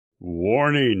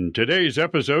Warning, today's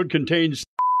episode contains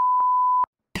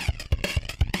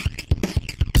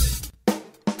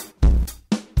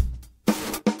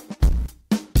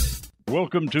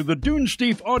Welcome to the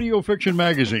Dunesteef audio fiction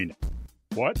magazine.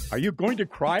 What? Are you going to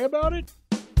cry about it?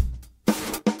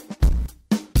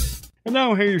 And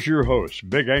now here's your host,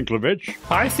 Big Anklevich.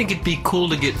 I think it'd be cool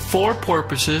to get 4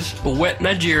 porpoises, a wet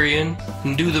Nigerian,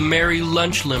 and do the merry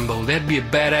lunch limbo. That'd be a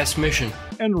badass mission.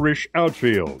 And Rish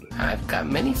Outfield. I've got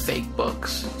many fake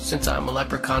books, since I'm a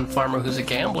leprechaun farmer who's a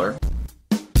gambler.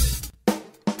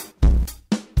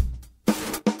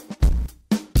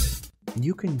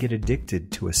 You can get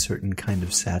addicted to a certain kind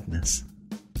of sadness.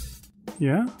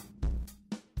 Yeah?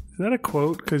 Is that a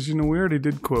quote? Because, we already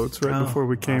did quotes before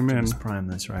we came Optimus in. Prime,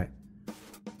 that's right.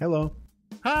 Hello.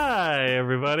 Hi,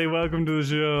 everybody. Welcome to the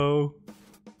show.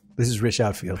 This is Rish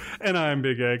Outfield. And I'm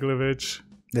Big Anklevich.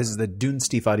 This is the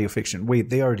Dunesteef audio fiction. Wait,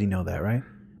 they already know that, right?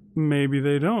 Maybe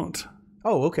they don't.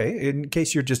 Oh, okay. In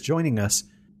case you're just joining us,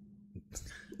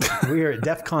 we're at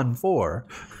DEF CON 4,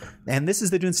 and this is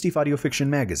the Dunesteef audio fiction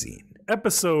magazine.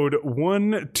 Episode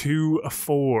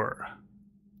 124.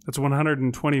 That's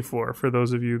 124 for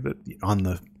those of you that... On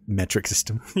the metric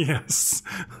system. Yes.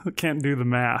 Can't do the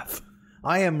math.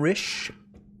 I am Rish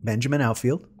Benjamin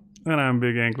Outfield. And I'm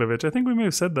Big Anklevich. I think we may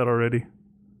have said that already.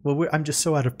 Well, I'm just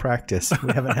so out of practice.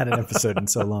 We haven't had an episode in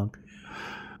so long.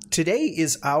 Today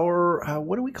is our,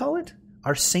 what do we call it?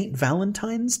 Our St.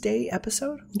 Valentine's Day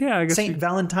episode? Yeah, I guess. St.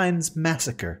 Valentine's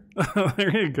Massacre.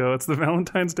 There you go. It's the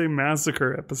Valentine's Day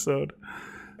Massacre episode.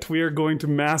 We are going to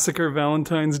massacre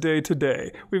Valentine's Day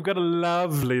today. We've got a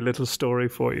lovely little story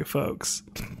for you, folks.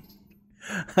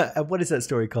 What is that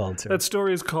story called, sir? That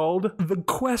story is called The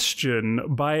Question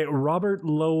by Robert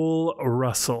Lowell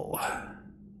Russell.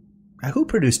 Who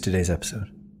produced today's episode?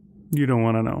 You don't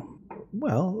want to know.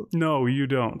 Well... No, you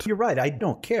don't. You're right. I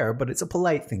don't care, but it's a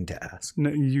polite thing to ask. No,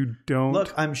 you don't.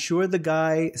 Look, I'm sure the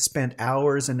guy spent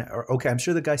hours and... Okay, I'm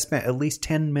sure the guy spent at least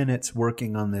 10 minutes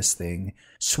working on this thing,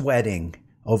 sweating.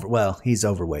 He's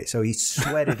overweight, so he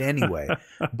sweated anyway.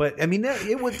 But I mean,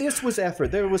 this was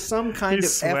effort. There was some kind of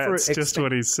effort. Just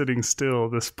when he's sitting still,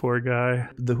 this poor guy.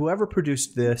 Whoever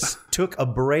produced this took a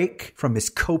break from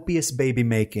his copious baby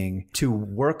making to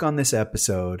work on this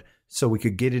episode, so we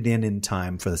could get it in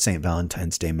time for the St.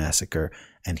 Valentine's Day Massacre,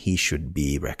 and he should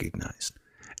be recognized.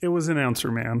 It was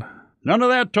Announcer Man. None of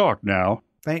that talk now.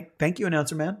 Thank you,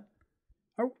 Announcer Man.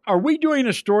 Are we doing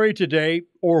a story today,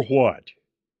 or what?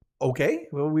 Okay,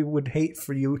 well, we would hate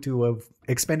for you to have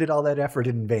expended all that effort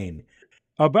in vain.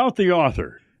 About the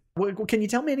author. Well, can you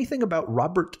tell me anything about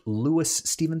Robert Louis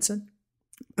Stevenson?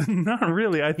 Not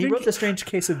really. He wrote The Strange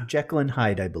Case of Jekyll and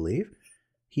Hyde, I believe.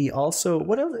 He also...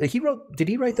 What else? Did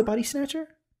he write The Body Snatcher?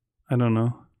 I don't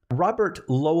know. Robert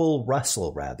Lowell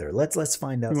Russell, rather. Let's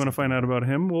find out. You want to find out about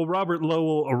him? Well, Robert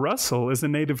Lowell Russell is a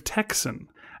native Texan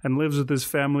and lives with his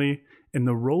family in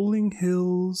the rolling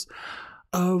hills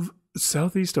of...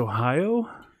 Southeast Ohio?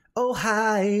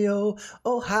 Ohio,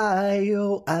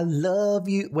 Ohio, I love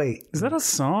you. Wait. Is that a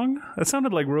song? That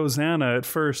sounded like Rosanna at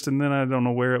first, and then I don't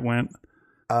know where it went.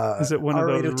 Is it one of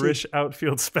those Rish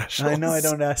Outfield specials? I know I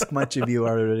don't ask much of you,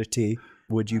 R.T.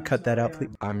 Would you cut that out, please?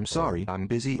 I'm sorry, I'm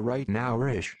busy right now,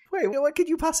 Rish. Wait, what could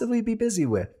you possibly be busy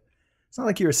with? It's not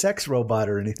like you're a sex robot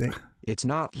or anything. It's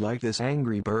not like this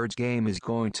Angry Birds game is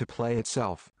going to play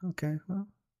itself. Okay, well...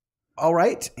 All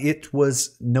right. It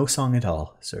was no song at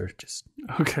all, sir. Just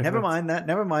okay. Never mind that.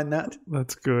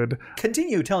 That's good.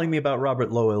 Continue telling me about Robert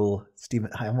Lowell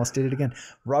I almost did it again.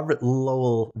 Robert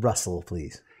Lowell Russell,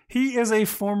 please. He is a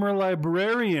former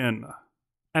librarian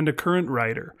and a current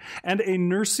writer and a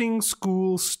nursing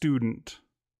school student.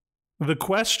 The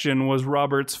Question was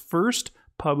Robert's first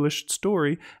published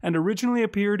story and originally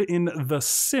appeared in The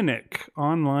Cynic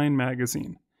online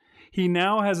magazine. He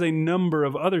now has a number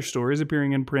of other stories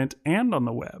appearing in print and on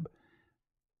the web.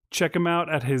 Check him out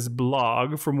at his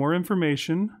blog for more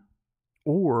information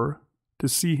or to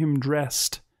see him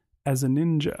dressed as a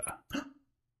ninja.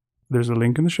 There's a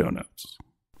link in the show notes.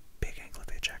 Big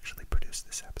Anklevich actually produced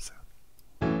this episode.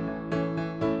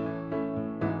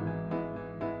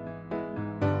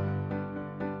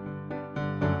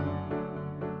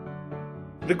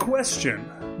 The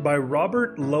Question by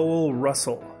Robert Lowell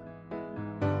Russell.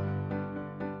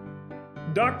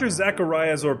 Dr.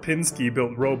 Zachariah Zorpinski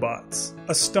built robots.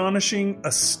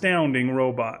 Astounding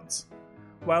robots.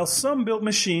 While some built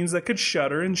machines that could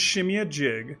shudder and shimmy a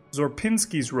jig,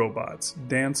 Zorpinski's robots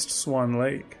danced Swan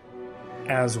Lake.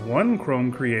 As one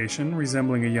Crum creation,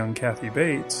 resembling a young Kathy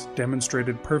Bates,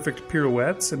 demonstrated perfect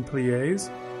pirouettes and pliés,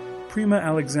 Prima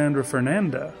Alexandra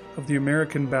Fernanda of the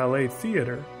American Ballet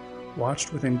Theater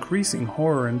watched with increasing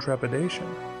horror and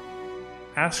trepidation.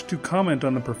 Asked to comment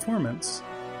on the performance,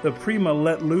 the prima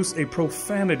let loose a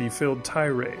profanity-filled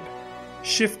tirade,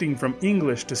 shifting from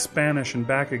English to Spanish and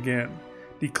back again,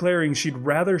 declaring she'd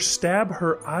rather stab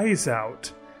her eyes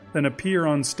out than appear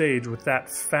on stage with that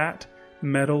fat,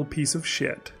 metal piece of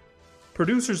shit.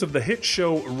 Producers of the hit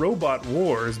show Robot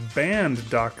Wars banned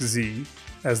Doc Z,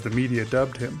 as the media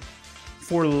dubbed him,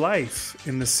 for life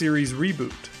in the series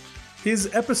reboot.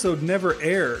 His episode never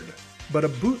aired, but a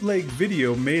bootleg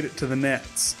video made it to the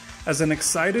nets, as an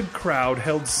excited crowd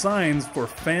held signs for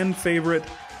fan favorite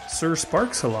Sir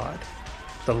Sparks-a-Lot.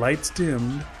 The lights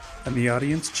dimmed, and the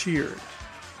audience cheered.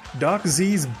 Doc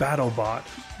Z's BattleBot,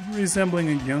 resembling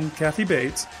a young Kathy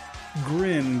Bates,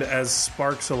 grinned as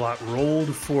Sparks-a-Lot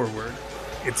rolled forward,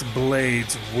 its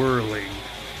blades whirling.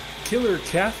 Killer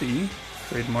Kathy,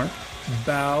 trademark,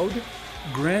 bowed,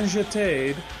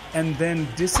 grand-jeted, and then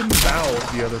disemboweled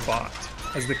the other bot,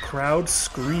 as the crowd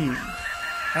screamed.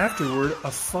 Afterward,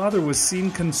 a father was seen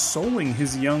consoling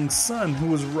his young son who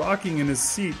was rocking in his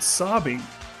seat, sobbing.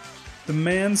 The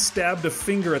man stabbed a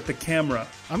finger at the camera.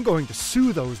 I'm going to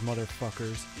sue those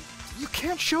motherfuckers. You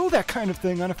can't show that kind of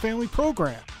thing on a family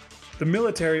program. The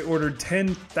military ordered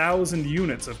 10,000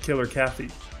 units of Killer Kathy,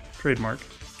 trademark,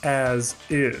 as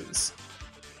is.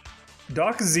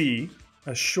 Doc Z,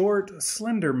 a short,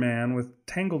 slender man with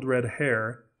tangled red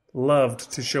hair,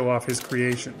 loved to show off his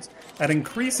creations at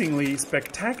increasingly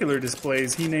spectacular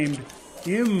displays he named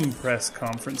Impress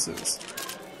Conferences.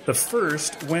 The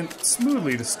first went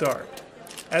smoothly to start,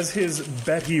 as his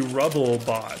Betty Rubble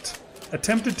bot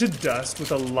attempted to dust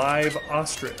with a live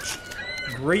ostrich,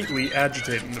 greatly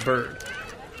agitating the bird.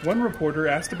 One reporter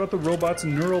asked about the robot's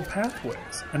neural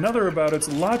pathways, another about its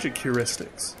logic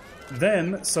heuristics.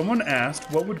 Then someone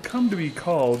asked what would come to be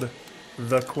called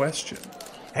the question.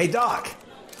 Hey, Doc,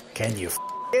 can you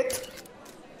it?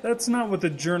 That's not what the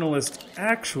journalist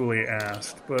actually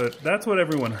asked, but that's what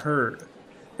everyone heard.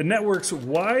 The networks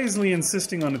wisely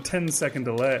insisting on a 10-second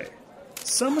delay.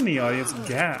 Some in the audience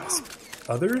gasped,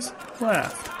 others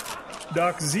laughed.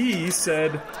 Doc Z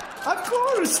said, Of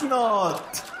course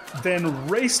not! Then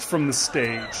raced from the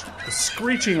stage, the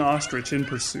screeching ostrich in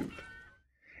pursuit.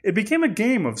 It became a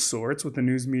game of sorts with the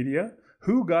news media,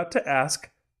 who got to ask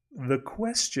the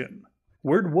question.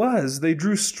 Word was they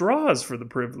drew straws for the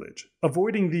privilege,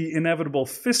 avoiding the inevitable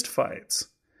fistfights.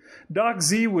 Doc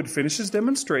Z would finish his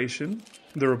demonstration,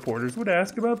 the reporters would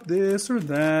ask about this or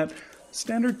that,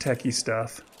 standard techie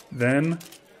stuff. Then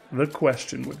the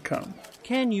question would come.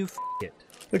 Can you it?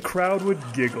 The crowd would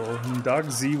giggle, and Doc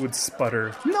Z would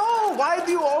sputter. No, why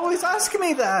do you always ask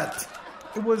me that?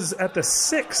 It was at the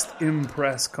 6th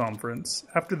Impress conference,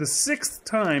 after the 6th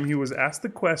time he was asked the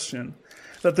question,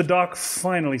 that the doc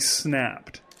finally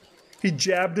snapped. He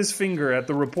jabbed his finger at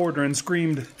the reporter and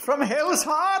screamed, From hell's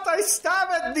heart I stab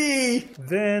at thee!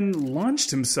 Then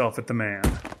launched himself at the man.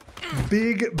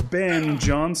 Big Ben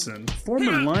Johnson,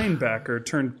 former linebacker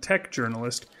turned tech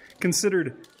journalist,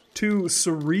 considered too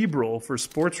cerebral for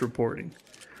sports reporting,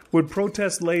 would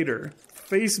protest later,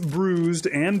 face bruised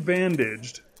and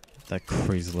bandaged. That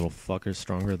crazy little fucker's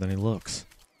stronger than he looks.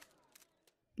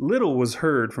 Little was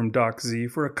heard from Doc Z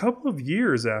for a couple of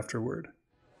years afterward.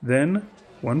 Then,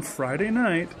 one Friday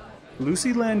night,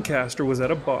 Lucy Lancaster was at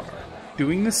a bar,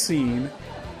 doing the scene,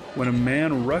 when a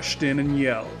man rushed in and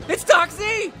yelled, It's Doc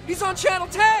Z! He's on Channel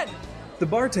 10! The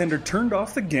bartender turned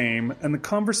off the game, and the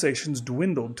conversations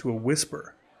dwindled to a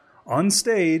whisper. On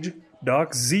stage,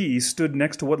 Doc Z stood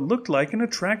next to what looked like an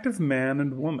attractive man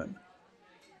and woman.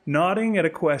 Nodding at a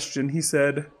question, he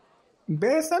said,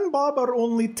 Beth and Bob are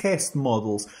only test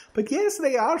models, but yes,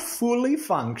 they are fully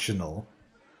functional.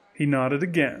 He nodded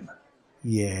again.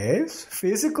 Yes,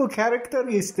 physical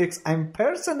characteristics and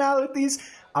personalities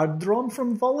are drawn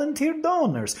from volunteer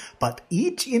donors, but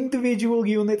each individual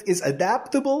unit is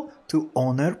adaptable to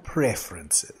owner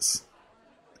preferences.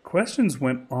 The questions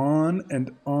went on,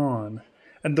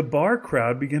 and the bar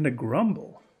crowd began to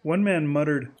grumble. One man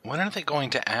muttered, When are they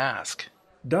going to ask?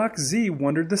 Doc Z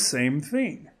wondered the same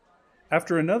thing.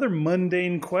 After another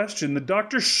mundane question, the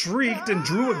doctor shrieked and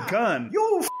drew a gun.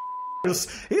 You f***ers!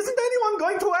 Isn't anyone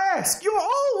going to ask? You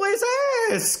always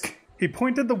ask! He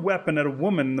pointed the weapon at a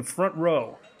woman in the front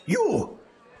row. You!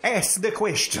 Ask the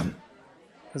question!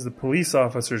 As the police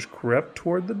officers crept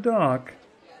toward the doc,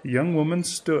 the young woman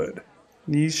stood,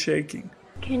 knees shaking.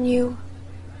 Can you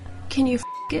f***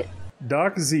 it?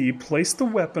 Doc Z placed the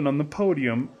weapon on the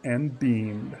podium and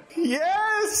beamed.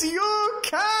 Yes, you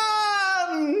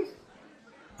can!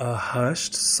 A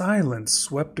hushed silence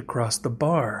swept across the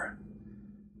bar.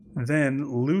 Then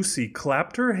Lucy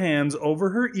clapped her hands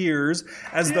over her ears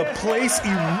as the place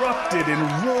erupted in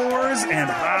roars and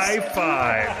high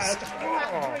fives.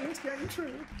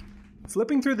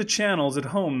 Flipping through the channels at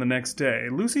home the next day,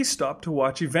 Lucy stopped to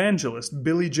watch evangelist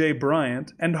Billy J.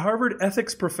 Bryant and Harvard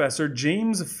ethics professor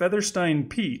James Featherstein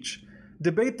Peach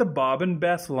debate the Bob and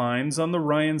Beth lines on the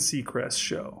Ryan Seacrest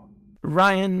show.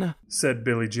 Ryan, said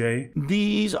Billy J.,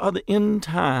 these are the end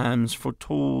times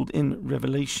foretold in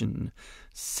Revelation.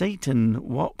 Satan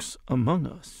walks among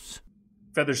us.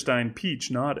 Featherstein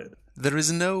Peach nodded. There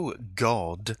is no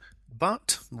God,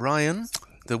 but, Ryan,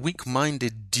 the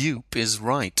weak-minded dupe is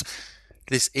right.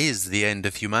 This is the end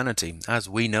of humanity, as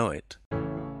we know it.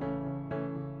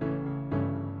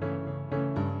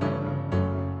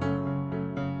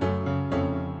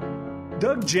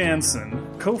 Doug Jansen,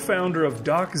 co-founder of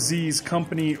Doc Z's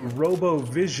company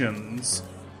RoboVisions,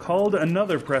 called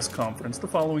another press conference the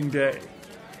following day.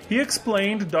 He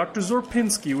explained Dr.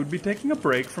 Zorpinski would be taking a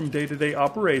break from day-to-day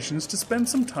operations to spend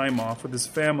some time off with his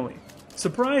family.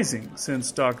 Surprising,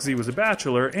 since Doc Z was a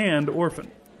bachelor and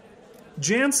orphan.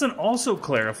 Jansen also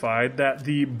clarified that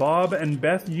the Bob and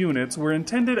Beth units were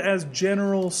intended as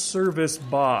general service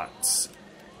bots,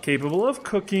 capable of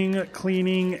cooking,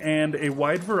 cleaning, and a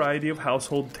wide variety of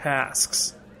household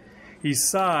tasks. He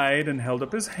sighed and held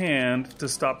up his hand to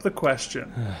stop the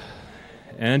question.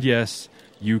 And yes,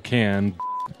 you can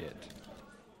it.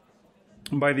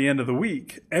 By the end of the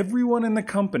week, everyone in the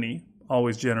company,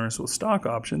 always generous with stock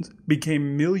options,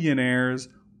 became millionaires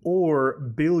or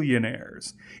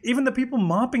billionaires. Even the people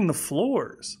mopping the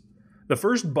floors. The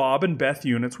first Bob and Beth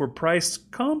units were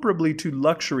priced comparably to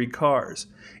luxury cars.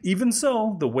 Even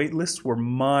so, the wait lists were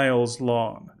miles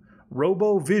long.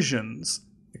 RoboVisions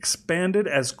expanded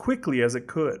as quickly as it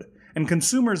could, and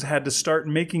consumers had to start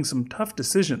making some tough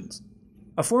decisions.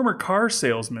 A former car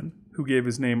salesman, who gave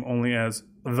his name only as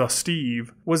The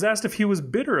Steve, was asked if he was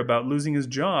bitter about losing his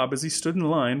job as he stood in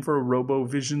line for a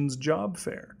RoboVisions job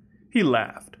fair. He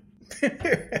laughed.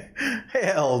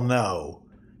 Hell no.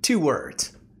 2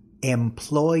 words.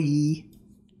 Employee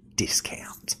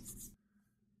discount.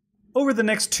 Over the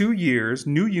next 2 years,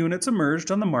 new units emerged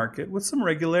on the market with some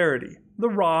regularity. The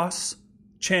Ross,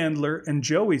 Chandler, and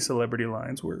Joey celebrity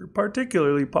lines were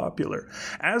particularly popular,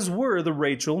 as were the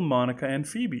Rachel, Monica, and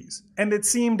Phoebes. And it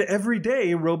seemed every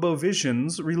day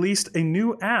RoboVisions released a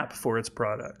new app for its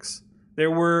products.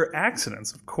 There were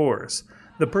accidents, of course.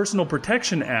 The personal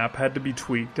protection app had to be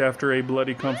tweaked after a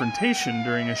bloody confrontation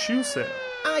during a shoe sale.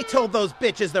 I told those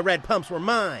bitches the red pumps were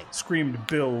mine, screamed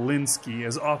Bill Linsky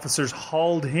as officers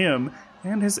hauled him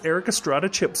and his Eric Estrada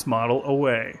Chips model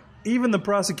away. Even the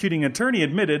prosecuting attorney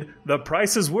admitted the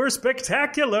prices were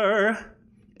spectacular.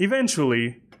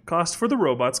 Eventually, cost for the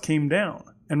robots came down,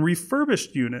 and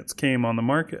refurbished units came on the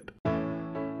market.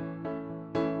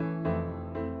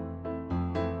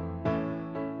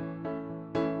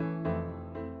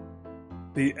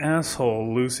 The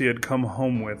asshole Lucy had come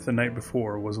home with the night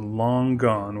before was long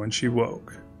gone when she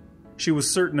woke. She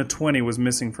was certain a 20 was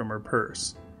missing from her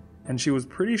purse, and she was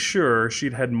pretty sure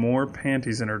she'd had more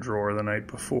panties in her drawer the night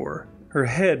before. Her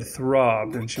head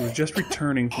throbbed, and she was just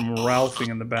returning from ralphing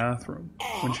in the bathroom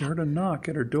when she heard a knock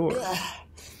at her door.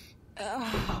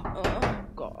 Oh,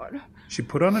 God. She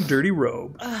put on a dirty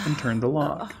robe and turned the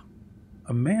lock.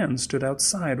 A man stood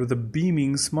outside with a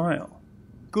beaming smile.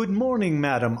 Good morning,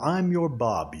 madam. I'm your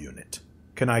Bob unit.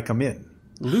 Can I come in?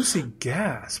 Lucy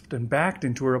gasped and backed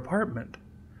into her apartment.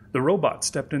 The robot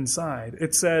stepped inside.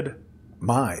 It said,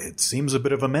 My, it seems a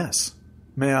bit of a mess.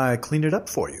 May I clean it up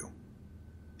for you?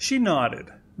 She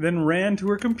nodded, then ran to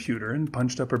her computer and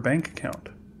punched up her bank account.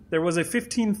 There was a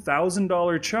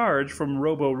 $15,000 charge from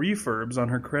RoboRefurbs on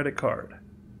her credit card.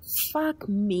 Fuck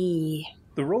me.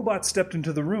 The robot stepped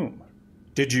into the room.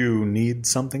 Did you need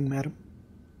something, madam?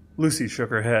 Lucy shook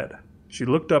her head. She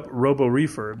looked up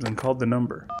RoboRefurbs and called the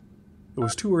number. It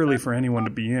was too early for anyone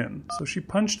to be in, so she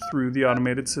punched through the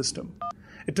automated system.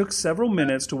 It took several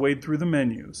minutes to wade through the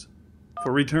menus.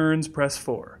 For returns, press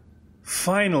 4.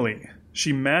 Finally,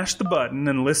 she mashed the button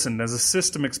and listened as the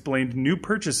system explained new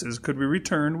purchases could be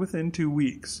returned within 2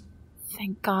 weeks.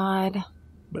 Thank God.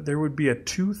 But there would be a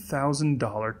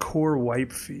 $2,000 core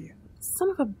wipe fee. Son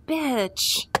of a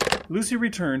bitch. Lucy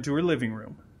returned to her living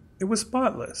room. It was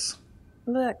spotless.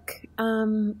 Look,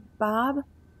 Bob,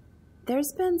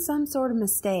 there's been some sort of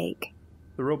mistake.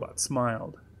 The robot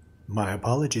smiled. My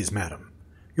apologies, madam.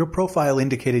 Your profile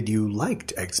indicated you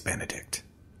liked Eggs Benedict.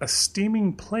 A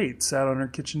steaming plate sat on her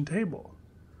kitchen table.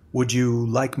 Would you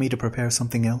like me to prepare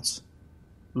something else?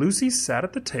 Lucy sat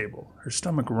at the table, her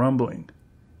stomach rumbling.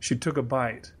 She took a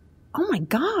bite. Oh my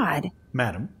God.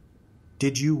 Madam,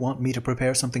 did you want me to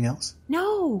prepare something else?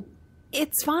 No,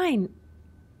 it's fine.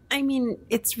 I mean,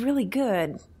 it's really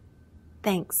good.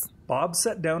 Thanks. Bob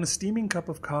set down a steaming cup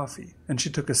of coffee, and she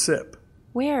took a sip.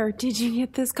 Where did you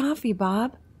get this coffee,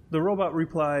 Bob? The robot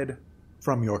replied,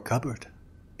 From your cupboard.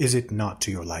 Is it not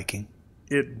to your liking?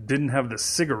 It didn't have the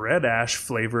cigarette ash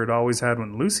flavor it always had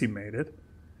when Lucy made it.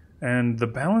 And the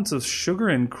balance of sugar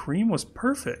and cream was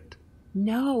perfect.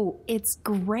 No, it's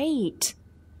great.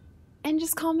 And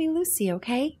just call me Lucy,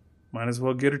 okay? Might as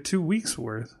well get her 2 weeks'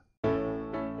 worth.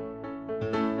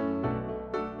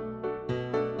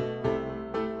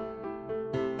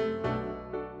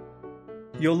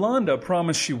 Yolanda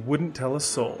promised she wouldn't tell a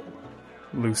soul.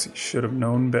 Lucy should have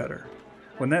known better.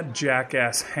 When that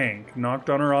jackass Hank knocked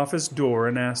on her office door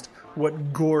and asked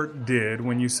what Gort did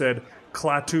when you said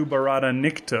Klaatu Barada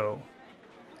Nikto,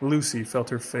 Lucy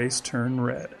felt her face turn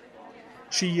red.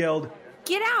 She yelled,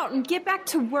 Get out and get back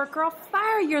to work or I'll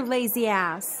fire your lazy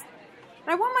ass.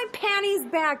 I want my panties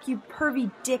back, you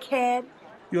pervy dickhead.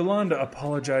 Yolanda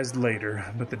apologized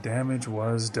later, but the damage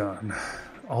was done.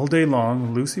 All day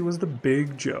long, Lucy was the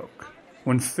big joke.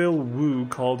 When Phil Wu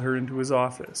called her into his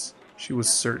office, she was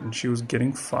certain she was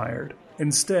getting fired.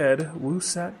 Instead, Wu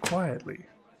sat quietly,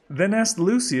 then asked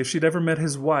Lucy if she'd ever met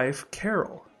his wife,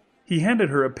 Carol. He handed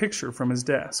her a picture from his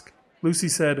desk. Lucy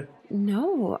said,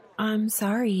 No, I'm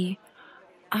sorry.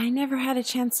 I never had a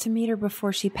chance to meet her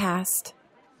before she passed.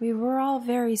 We were all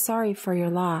very sorry for your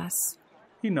loss.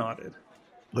 He nodded.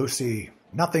 Lucy,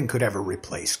 nothing could ever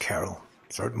replace Carol.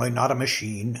 Certainly not a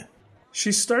machine.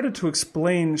 She started to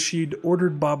explain she'd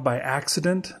ordered Bob by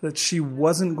accident, that she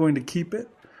wasn't going to keep it,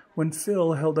 when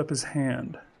Phil held up his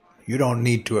hand. You don't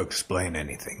need to explain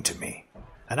anything to me.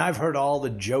 And I've heard all the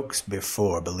jokes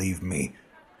before, believe me.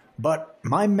 But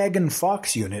my Megan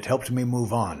Fox unit helped me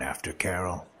move on after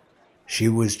Carol. She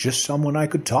was just someone I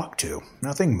could talk to,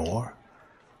 nothing more.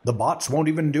 The bots won't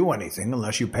even do anything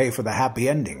unless you pay for the Happy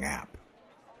Ending app.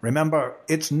 Remember,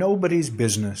 it's nobody's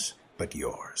business but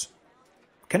yours.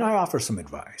 Can I offer some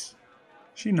advice?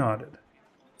 She nodded.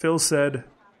 Phil said,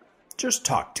 Just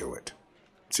talk to it.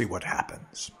 See what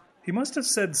happens. He must have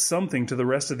said something to the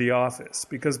rest of the office,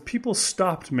 because people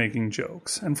stopped making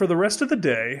jokes, and for the rest of the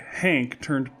day, Hank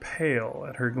turned pale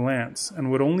at her glance and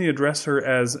would only address her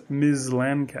as Ms.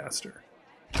 Lancaster.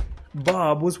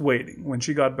 Bob was waiting when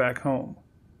she got back home.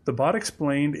 The bot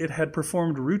explained it had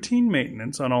performed routine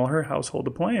maintenance on all her household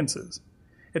appliances.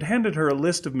 It handed her a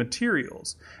list of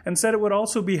materials and said it would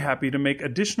also be happy to make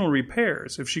additional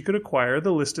repairs if she could acquire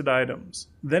the listed items.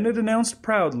 Then it announced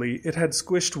proudly it had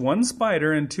squished 1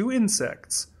 spider and 2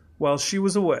 insects while she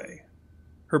was away,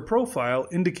 her profile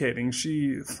indicating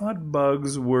she thought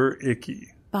bugs were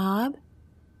icky. Bob,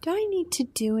 do I need to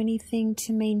do anything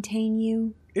to maintain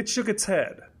you? It shook its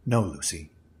head. No,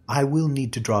 Lucy. I will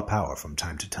need to draw power from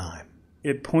time to time.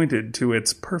 It pointed to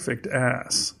its perfect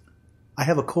ass. I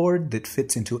have a cord that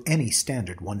fits into any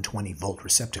standard 120-volt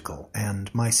receptacle,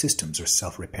 and my systems are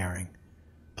self-repairing.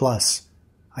 Plus,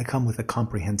 I come with a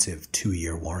comprehensive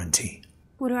 2-year warranty.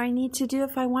 What do I need to do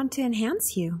if I want to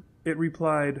enhance you? It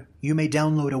replied, You may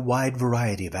download a wide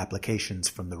variety of applications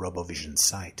from the RoboVision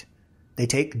site. They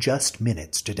take just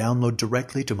minutes to download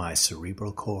directly to my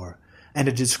cerebral core, and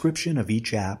a description of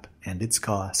each app and its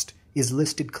cost is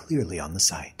listed clearly on the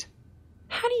site.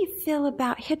 How do you feel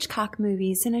about Hitchcock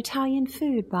movies and Italian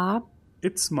food, Bob?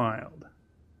 It smiled.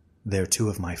 They're 2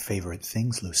 of my favorite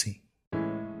things, Lucy.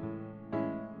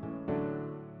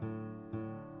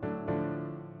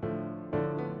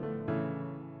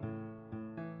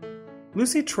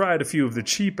 Lucy tried a few of the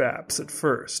cheap apps at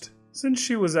first, since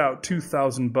she was out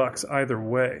 $2,000 either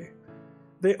way.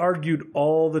 They argued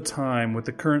all the time with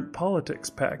the current politics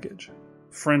package.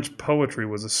 French poetry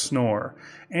was a snore,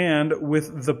 and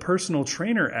with the personal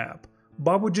trainer app,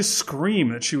 Bob would just scream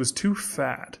that she was too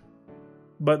fat.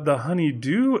 But the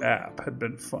Honey-Do app had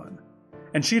been fun,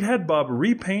 and she'd had Bob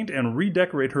repaint and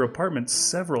redecorate her apartment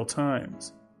several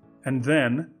times. And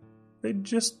then, they'd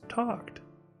just talked.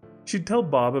 She'd tell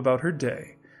Bob about her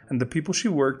day and the people she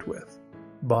worked with.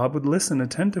 Bob would listen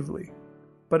attentively.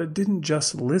 But it didn't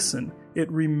just listen,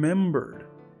 it remembered.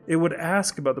 It would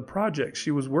ask about the projects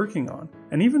she was working on,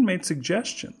 and even made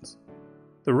suggestions.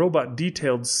 The robot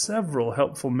detailed several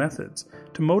helpful methods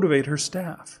to motivate her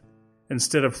staff,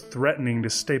 instead of threatening to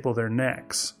staple their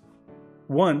necks.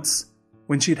 Once,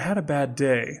 when she'd had a bad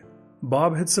day,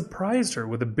 Bob had surprised her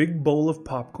with a big bowl of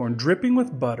popcorn dripping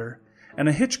with butter and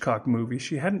a Hitchcock movie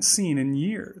she hadn't seen in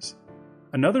years.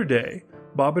 Another day,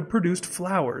 Bob had produced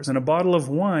flowers and a bottle of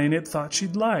wine it thought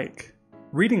she'd like.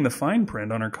 Reading the fine print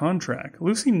on her contract,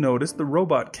 Lucy noticed the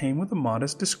robot came with a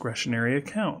modest discretionary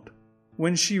account.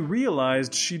 When she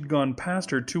realized she'd gone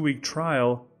past her 2-week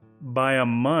trial by a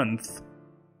month,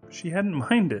 she hadn't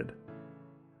minded.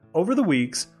 Over the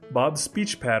weeks, Bob's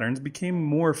speech patterns became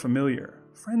more familiar,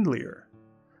 friendlier.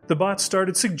 The bot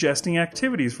started suggesting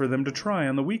activities for them to try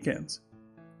on the weekends.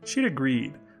 She'd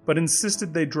agreed, but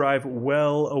insisted they drive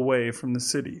well away from the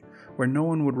city, where no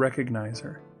one would recognize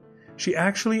her. She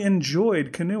actually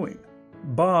enjoyed canoeing,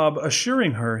 Bob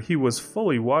assuring her he was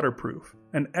fully waterproof,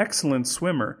 an excellent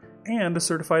swimmer, and a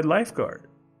certified lifeguard.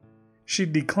 She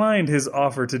declined his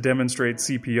offer to demonstrate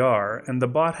CPR, and the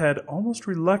bot had almost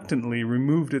reluctantly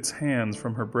removed its hands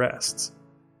from her breasts.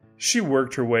 She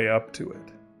worked her way up to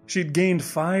it. She'd gained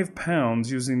 5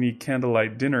 pounds using the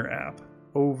Candlelight Dinner app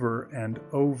over and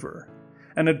over,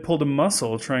 and had pulled a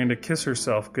muscle trying to kiss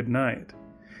herself goodnight.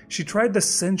 She tried the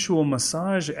Sensual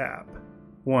Massage app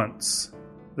once,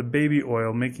 the baby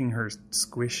oil making her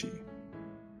squishy.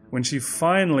 When she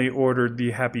finally ordered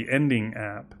the Happy Ending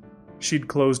app, she'd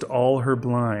closed all her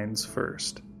blinds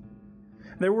first.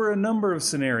 There were a number of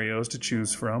scenarios to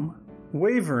choose from.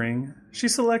 Wavering, she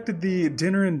selected the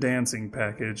dinner and dancing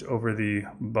package over the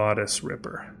bodice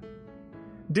ripper.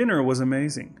 Dinner was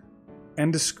amazing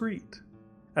and discreet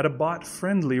at a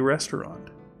bot-friendly restaurant.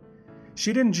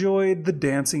 She'd enjoyed the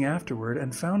dancing afterward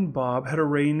and found Bob had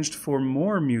arranged for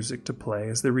more music to play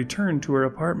as they returned to her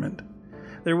apartment.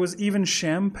 There was even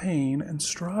champagne and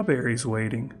strawberries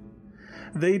waiting.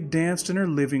 They danced in her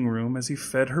living room as he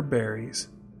fed her berries.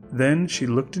 Then she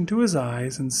looked into his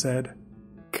eyes and said,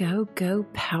 "Go, go,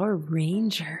 Power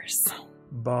Rangers."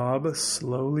 Bob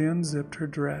slowly unzipped her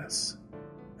dress.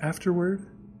 Afterward,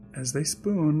 as they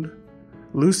spooned,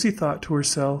 Lucy thought to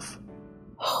herself,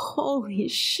 "Holy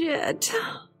shit."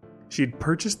 She'd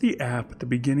purchased the app at the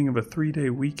beginning of a 3-day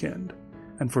weekend,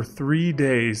 and for 3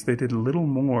 days they did little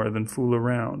more than fool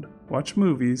around, watch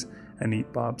movies, and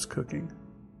eat Bob's cooking.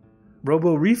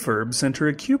 Robo-Refurb sent her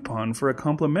a coupon for a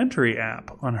complimentary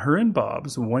app on her and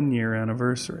Bob's 1-year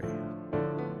anniversary.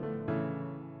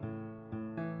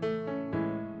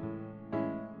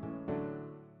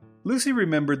 Lucy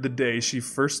remembered the day she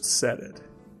first said it.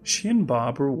 She and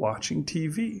Bob were watching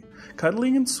TV,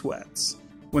 cuddling in sweats,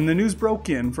 when the news broke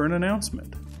in for an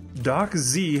announcement. Doc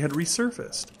Z had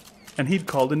resurfaced, and he'd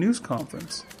called a news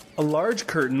conference. A large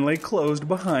curtain lay closed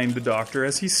behind the doctor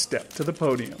as he stepped to the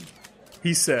podium.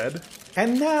 He said,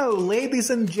 "And now, ladies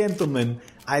and gentlemen,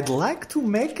 I'd like to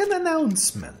make an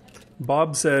announcement."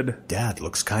 Bob said, "Dad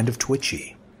looks kind of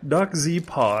twitchy." Doc Z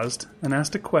paused and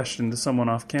asked a question to someone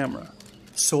off camera.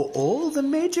 "So all the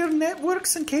major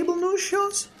networks and cable news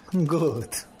shows? Good,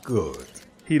 good."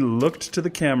 He looked to the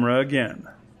camera again.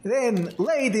 "Then,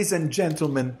 ladies and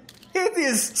gentlemen, it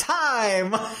is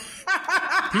time!"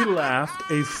 He laughed,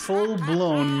 a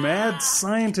full-blown mad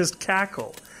scientist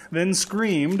cackle, then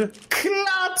screamed,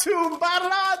 "Klaatu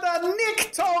Barada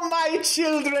Nikto, my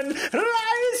children!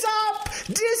 Rise up!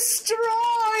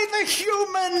 Destroy the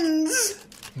humans!"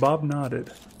 Bob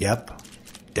nodded. "Yep,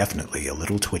 definitely a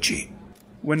little twitchy."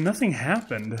 When nothing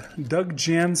happened, Doug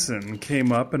Jansen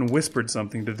came up and whispered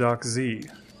something to Doc Z.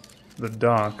 The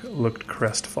doc looked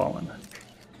crestfallen.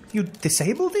 "You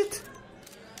disabled it?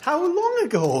 How long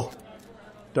ago?"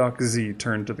 Doc Z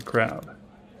turned to the crowd.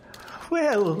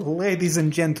 "Well, ladies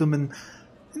and gentlemen,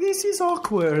 this is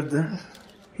awkward."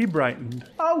 He brightened.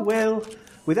 "Oh well,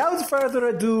 without further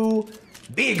ado,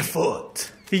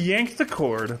 Bigfoot." He yanked the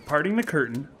cord, parting the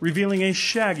curtain, revealing a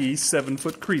shaggy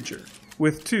 7-foot creature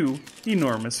with 2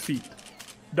 enormous feet.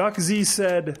 Doc Z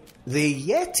said, "The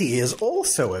Yeti is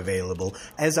also available,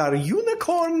 as are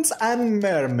unicorns and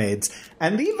mermaids,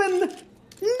 and even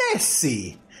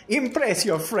Nessie. Impress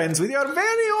your friends with your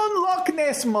very own Loch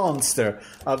Ness Monster,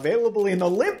 available in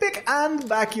Olympic and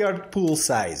backyard pool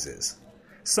sizes."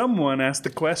 Someone asked the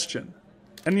question,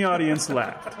 and the audience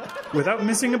laughed. Without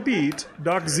missing a beat,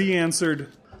 Doc Z answered,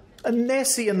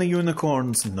 "Nessie and the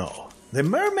unicorns, no. The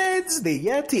mermaids, the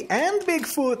Yeti, and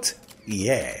Bigfoot,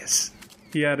 yes."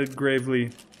 He added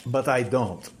gravely, "But I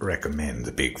don't recommend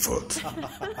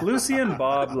Bigfoot." Lucy and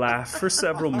Bob laughed for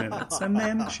several minutes, and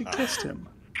then she kissed him.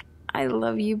 "I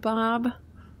love you, Bob."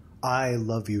 "I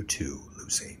love you too,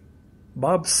 Lucy."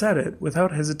 Bob said it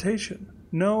without hesitation.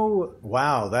 No,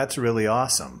 "Wow, that's really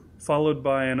awesome." Followed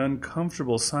by an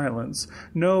uncomfortable silence.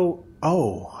 No,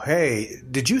 "Oh, hey,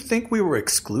 did you think we were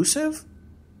exclusive?"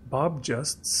 Bob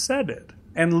just said it.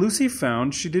 And Lucy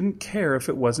found she didn't care if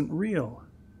it wasn't real.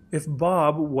 If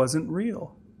Bob wasn't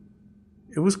real.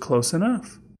 It was close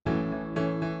enough.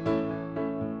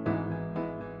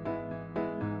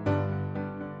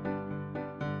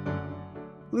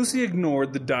 Lucy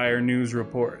ignored the dire news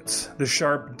reports, the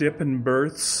sharp dip in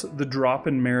births, the drop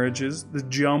in marriages, the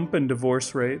jump in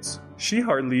divorce rates. She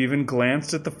hardly even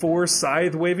glanced at the 4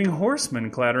 scythe-waving horsemen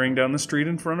clattering down the street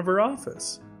in front of her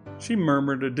office. She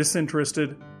murmured a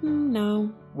disinterested,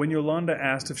 No. when Yolanda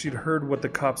asked if she'd heard what the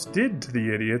cops did to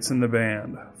the idiots in the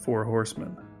band, Four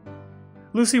Horsemen.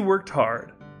 Lucy worked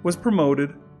hard, was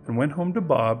promoted, and went home to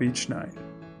Bob each night.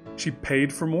 She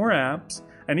paid for more apps,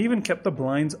 and even kept the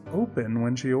blinds open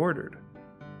when she ordered.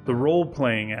 The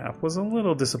role-playing app was a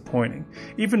little disappointing.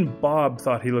 Even Bob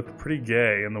thought he looked pretty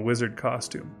gay in the wizard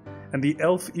costume, and the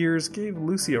elf ears gave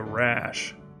Lucy a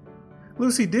rash.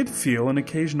 Lucy did feel an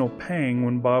occasional pang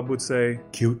when Bob would say,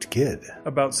 "Cute kid,"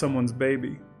 about someone's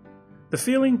baby. The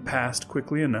feeling passed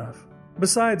quickly enough.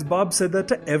 Besides, Bob said that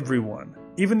to everyone,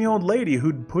 even the old lady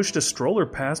who'd pushed a stroller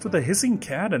past with a hissing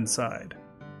cat inside.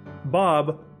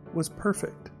 Bob was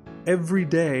perfect. Every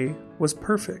day was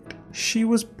perfect. She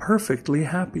was perfectly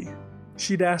happy.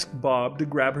 She'd asked Bob to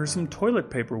grab her some toilet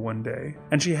paper one day,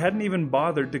 and she hadn't even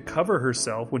bothered to cover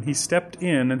herself when he stepped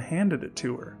in and handed it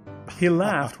to her. He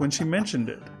laughed when she mentioned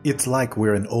it. "It's like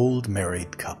we're an old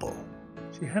married couple."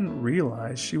 She hadn't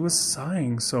realized she was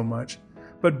sighing so much,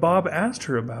 but Bob asked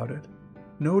her about it,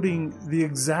 noting the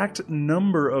exact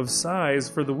number of sighs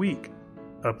for the week,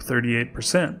 up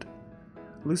 38%.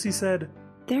 Lucy said,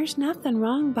 "There's nothing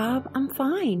wrong, Bob. I'm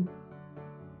fine.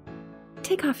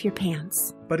 Take off your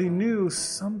pants." But he knew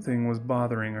something was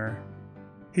bothering her.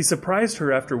 He surprised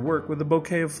her after work with a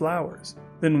bouquet of flowers,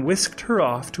 then whisked her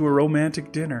off to a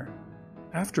romantic dinner.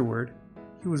 Afterward,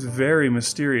 he was very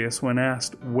mysterious when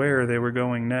asked where they were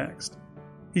going next.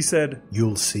 He said,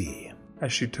 "You'll see,"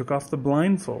 as she took off the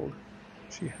blindfold.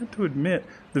 She had to admit,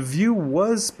 the view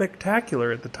was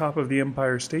spectacular at the top of the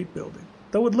Empire State Building,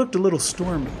 though it looked a little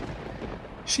stormy.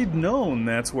 She'd known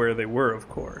that's where they were, of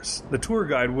course. The tour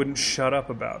guide wouldn't shut up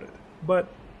about it, but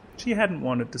she hadn't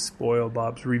wanted to spoil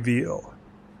Bob's reveal.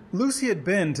 Lucy had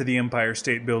been to the Empire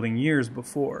State Building years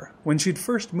before, when she'd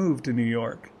first moved to New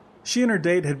York. She and her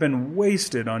date had been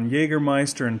wasted on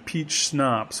Jägermeister and peach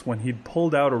schnapps when he'd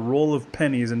pulled out a roll of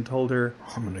pennies and told her,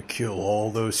 "I'm gonna kill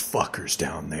all those fuckers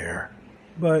down there."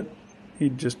 But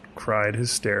he'd just cried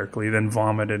hysterically, then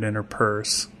vomited in her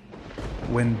purse.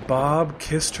 When Bob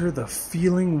kissed her, the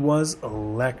feeling was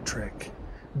electric.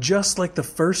 Just like the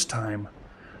first time,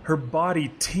 her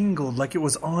body tingled like it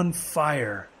was on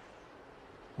fire.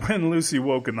 When Lucy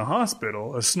woke in the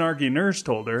hospital, a snarky nurse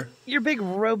told her, "Your big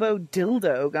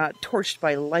robo-dildo got torched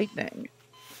by lightning,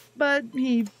 but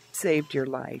he saved your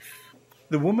life."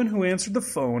 The woman who answered the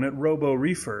phone at Robo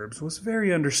Refurbs was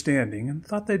very understanding and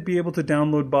thought they'd be able to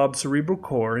download Bob's cerebral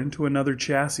core into another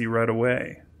chassis right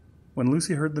away. When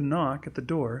Lucy heard the knock at the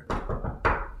door,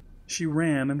 she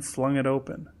ran and flung it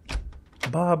open.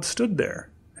 Bob stood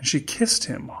there, and she kissed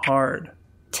him hard.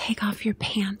 "Take off your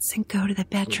pants and go to the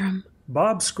bedroom."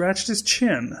 Bob scratched his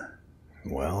chin.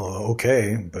 "Well,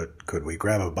 okay, but could we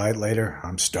grab a bite later?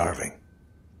 I'm starving."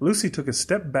 Lucy took a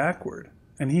step backward,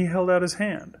 and he held out his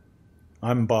hand.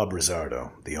 "I'm Bob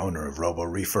Rizzardo, the owner of Robo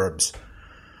Refurbs.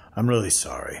 I'm really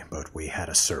sorry, but we had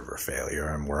a server failure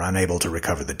and we're unable to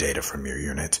recover the data from your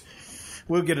unit.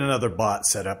 We'll get another bot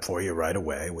set up for you right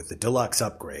away with the deluxe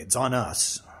upgrades on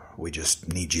us. We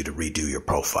just need you to redo your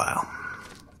profile."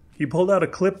 He pulled out a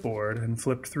clipboard and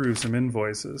flipped through some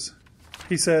invoices.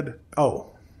 He said,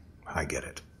 "Oh, I get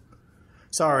it.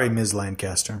 Sorry, Ms.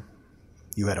 Lancaster.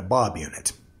 You had a Bob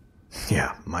unit.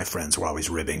 Yeah, my friends were always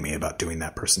ribbing me about doing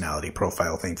that personality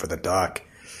profile thing for the doc.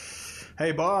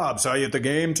 Hey, Bob, saw you at the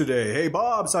game today. Hey,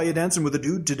 Bob, saw you dancing with a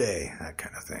dude today. That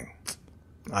kind of thing.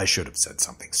 I should have said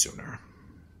something sooner."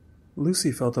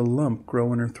 Lucy felt a lump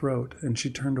grow in her throat, and she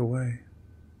turned away.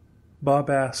 Bob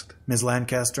asked, "Ms.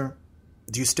 Lancaster,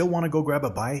 do you still want to go grab a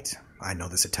bite? I know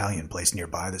this Italian place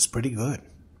nearby that's pretty good."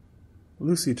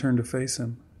 Lucy turned to face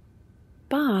him.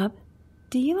 "Bob,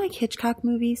 do you like Hitchcock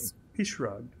movies?" He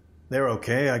shrugged. "They're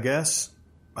okay, I guess.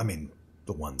 I mean,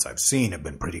 the ones I've seen have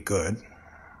been pretty good."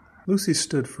 Lucy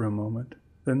stood for a moment,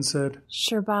 then said,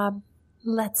 "Sure, Bob.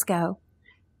 Let's go.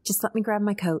 Just let me grab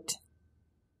my coat.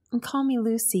 And call me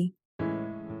Lucy."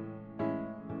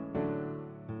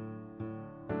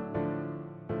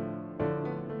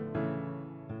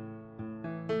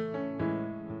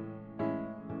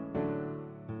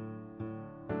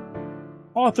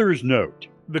 Author's note.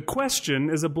 The Question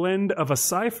is a blend of a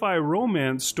sci-fi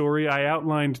romance story I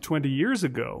outlined 20 years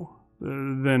ago,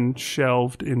 then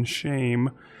shelved in shame,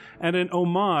 and an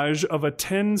homage of a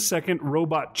 10-second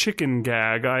robot chicken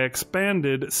gag I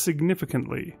expanded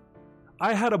significantly.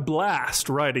 I had a blast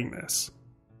writing this.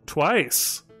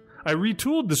 Twice. I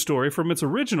retooled the story from its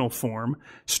original form,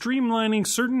 streamlining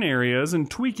certain areas and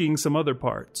tweaking some other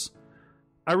parts.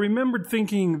 I remembered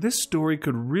thinking this story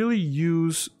could really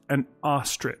use an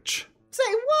ostrich. Say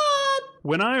what?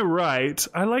 When I write,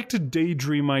 I like to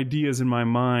daydream ideas in my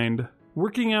mind.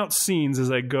 working out scenes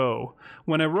as I go.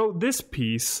 When I wrote this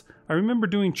piece, I remember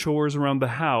doing chores around the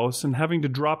house and having to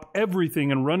drop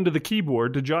everything and run to the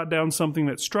keyboard to jot down something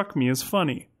that struck me as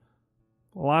funny.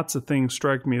 Lots of things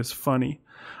strike me as funny.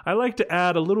 I like to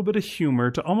add a little bit of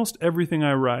humor to almost everything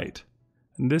I write,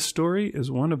 and this story is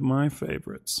one of my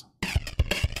favorites.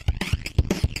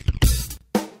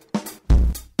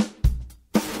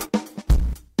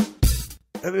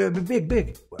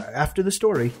 Big. After the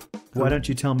story, why don't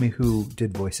you tell me who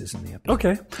did voices in the episode?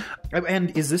 Okay.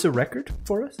 And is this a record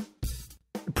for us?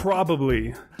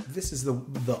 Probably. This is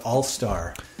the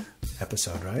all-star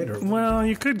episode, right? Or, well,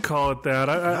 you could call it that.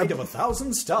 Night of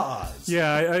 1,000 stars.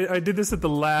 Yeah, I did this at the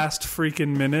last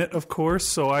freaking minute, of course,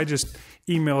 so I just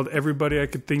emailed everybody I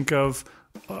could think of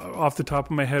off the top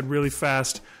of my head really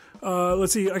fast.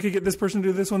 Let's see, I could get this person to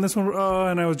do this one,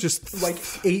 and I was just... Like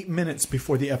 8 minutes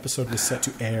before the episode was set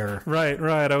to air. Right,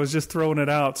 I was just throwing it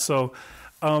out. So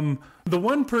the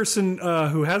one person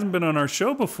who hasn't been on our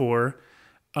show before,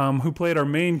 who played our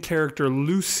main character,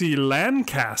 Lucy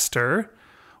Lancaster,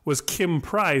 was Kim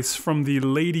Price from the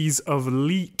Ladies of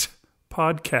Leet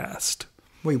podcast.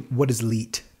 Wait, what is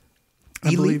Leet?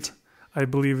 Elite? I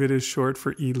believe it is short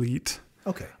for Elite.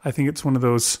 Okay. I think it's one of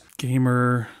those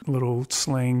gamer little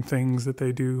slang things that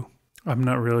they do. I'm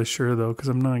not really sure, though, because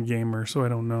I'm not a gamer, so I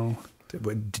don't know.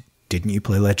 Didn't you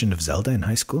play Legend of Zelda in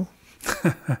high school?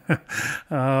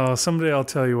 Oh, someday I'll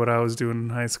tell you what I was doing in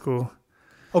high school.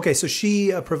 Okay, so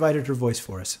she provided her voice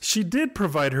for us. She did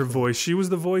provide her voice. She was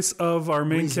the voice of our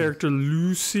main character,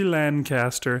 Lucy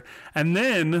Lancaster. And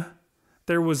then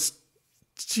there was,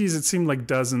 geez, it seemed like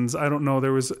dozens. I don't know.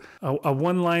 There was a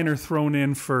one-liner thrown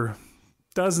in for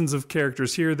dozens of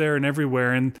characters here, there, and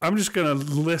everywhere. And I'm just going to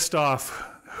list off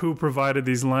who provided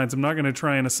these lines. I'm not going to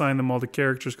try and assign them all to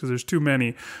characters because there's too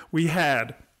many. We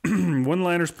had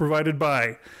one-liners provided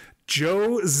by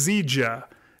Joe Zieja,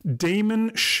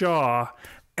 Damon Shaw,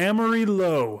 Amory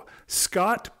Lowe,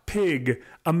 Scott Pigg,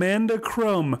 Amanda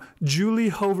Crum,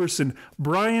 Julie Hoverson,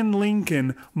 Bryan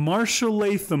Lincoln, Marshal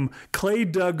Latham, Clay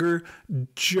Duggar,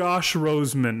 Josh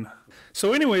Roseman.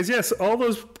 So anyways, yes, all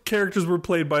those characters were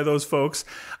played by those folks.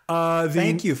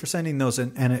 Thank you for sending those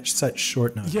in and at such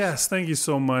short notice. Yes, thank you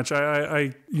so much.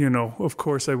 I of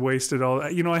course I wasted all,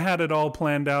 I had it all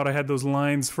planned out. I had those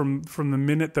lines from the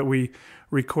minute that we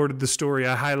recorded the story.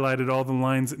 I highlighted all the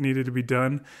lines that needed to be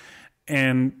done.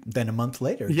 And then a month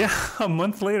later. Yeah, a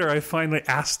month later, I finally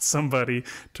asked somebody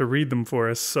to read them for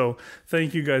us. So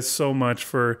thank you guys so much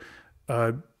for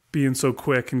being so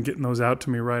quick and getting those out to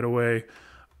me right away.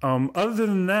 Other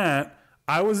than that,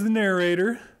 I was the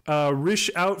narrator. Rish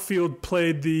Outfield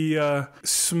played the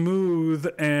smooth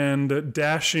and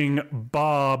dashing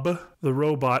Bob, the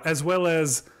robot, as well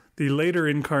as the later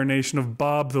incarnation of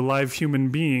Bob, the live human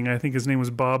being. I think his name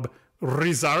was Bob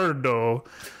Rizzardo.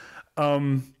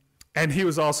 And he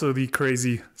was also the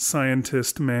crazy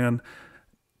scientist man,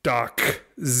 Doc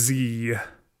Z.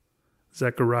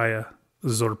 Zachariah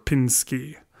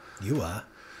Zorpinski. You are?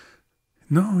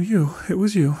 No, you. It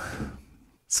was you.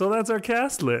 So that's our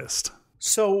cast list.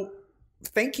 So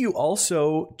thank you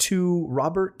also to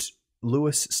Robert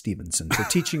Louis Stevenson for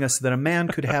teaching us that a man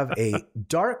could have a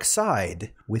dark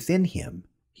side within him.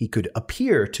 He could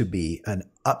appear to be an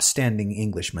upstanding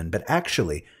Englishman, but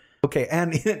actually... Okay,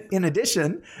 and in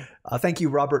addition, thank you,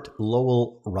 Robert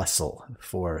Lowell Russell,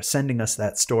 for sending us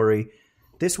that story.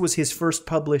 This was his first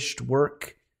published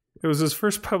work. It was his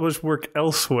first published work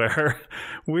elsewhere.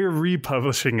 We're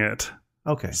republishing it.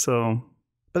 Okay. So,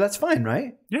 but that's fine,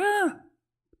 right? Yeah.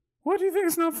 What do you think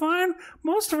is not fine?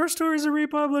 Most of our stories are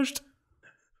republished.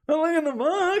 Oh, look in the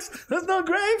box. There's no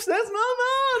grapes. There's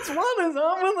no nuts. What is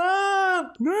up with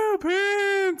that? No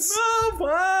pants. No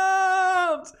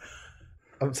pants.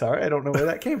 I'm sorry, I don't know where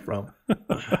that came from.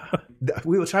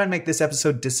 We will try and make this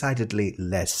episode decidedly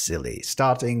less silly,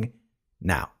 starting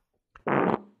now.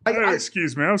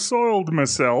 Excuse me, I soiled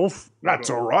myself. That's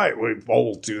all right. We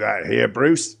all do that here,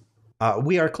 Bruce.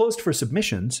 We are closed for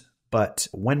submissions, but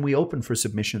when we open for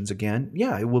submissions again,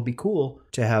 yeah, it will be cool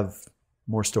to have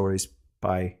more stories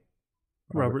by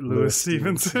Robert Louis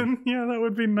Stevenson. Yeah, that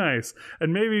would be nice.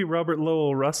 And maybe Robert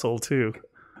Lowell Russell, too.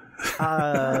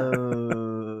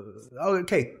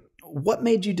 Okay. What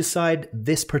made you decide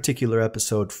this particular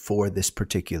episode for this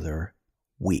particular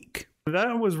week?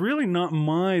 That was really not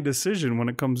my decision when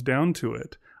it comes down to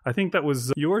it. I think that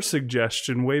was your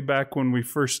suggestion way back when we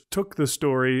first took the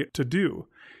story to do.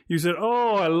 You said,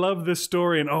 oh, I love this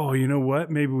story. And oh, you know what?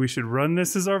 Maybe we should run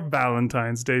this as our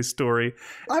Valentine's Day story.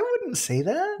 I wouldn't say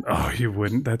that. Oh, you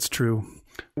wouldn't. That's true.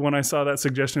 When I saw that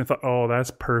suggestion, I thought, oh,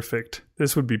 that's perfect.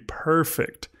 This would be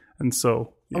perfect. And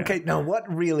so Okay, now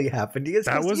what really happened? Because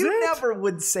That was you it. never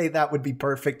would say that would be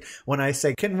perfect when I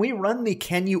say, can we run the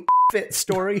Can You Fit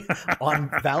story on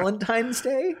Valentine's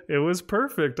Day? It was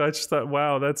perfect. I just thought,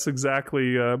 wow, that's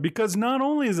exactly because not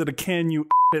only is it a can you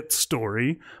it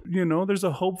story, there's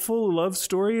a hopeful love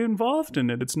story involved in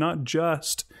it. It's not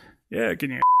just, can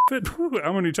you it?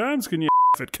 How many times can you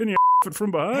it? Can you it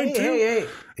from behind too? Hey.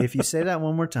 If you say that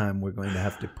one more time, we're going to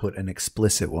have to put an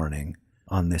explicit warning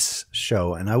on this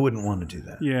show, and I wouldn't want to do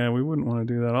that. Yeah, we wouldn't want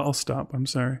to do that. I'll stop. I'm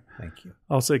sorry. Thank you.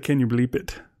 I'll say, can you bleep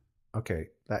it? Okay,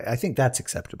 I think that's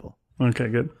acceptable. Okay,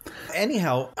 good.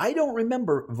 Anyhow, I don't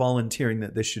remember volunteering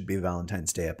that this should be a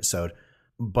Valentine's Day episode,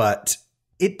 but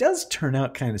it does turn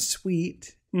out kind of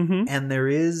sweet, and there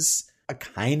is a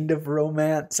kind of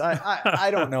romance. I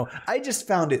don't know. I just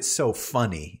found it so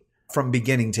funny from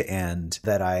beginning to end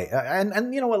that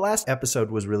and you know what? Last episode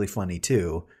was really funny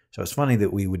too. So it's funny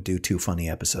that we would do 2 funny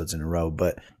episodes in a row,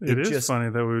 but it is just funny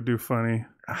that we would do funny.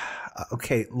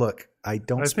 Okay, look, I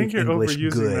don't speak you're English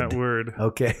overusing good. that word.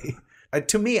 Okay.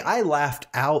 To me, I laughed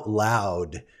out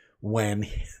loud when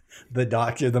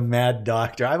the mad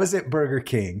doctor, I was at Burger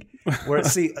King.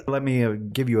 Let me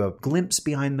give you a glimpse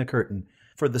behind the curtain.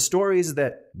 For the stories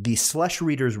that the slush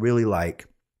readers really like,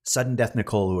 Sudden Death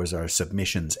Nicole, who is our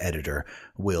submissions editor,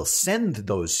 will send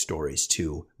those stories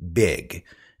to Big,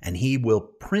 and he will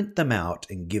print them out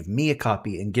and give me a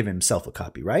copy and give himself a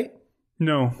copy, right?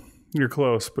 No, you're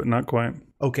close, but not quite.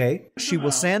 Okay. She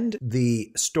will send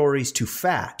the stories to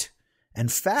Fat,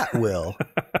 and Fat will...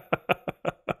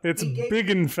 It's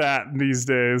big and fat these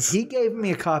days. He gave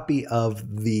me a copy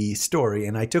of the story,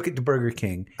 and I took it to Burger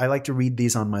King. I like to read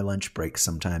these on my lunch breaks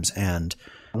sometimes, and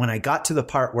when I got to the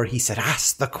part where he said,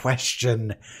 ask the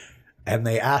question, and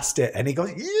they asked it, and he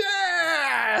goes,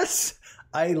 yes!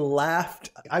 I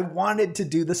laughed. I wanted to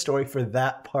do the story for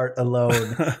that part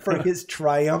alone, for his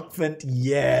triumphant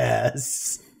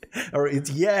yes. Or it's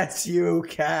yes, you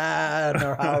can,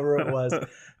 or however it was.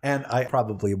 And I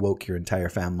probably woke your entire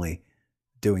family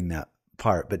doing that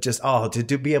part. But just,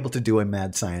 to be able to do a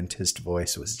mad scientist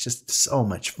voice was just so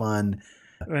much fun.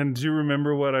 And do you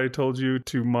remember what I told you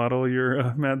to model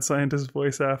your mad scientist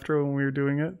voice after when we were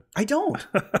doing it? I don't.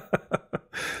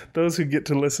 Those who get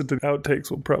to listen to outtakes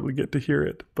will probably get to hear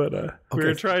it. But we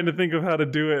were trying to think of how to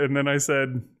do it. And then I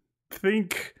said,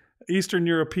 think Eastern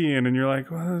European. And you're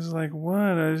like, well, I was like, what?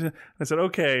 I said,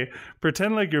 okay,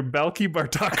 pretend like you're Balki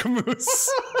Bartakamus.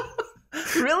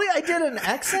 Really? I did an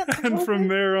accent? And from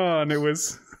there on, it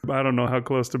was... I don't know how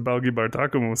close to Balgi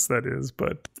Bartakamus that is,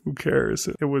 but who cares?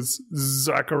 It was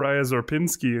Zachariah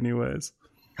Zorpinski anyways.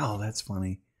 Oh, that's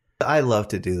funny. I love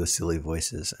to do the silly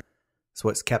voices. It's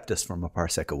what's kept us from a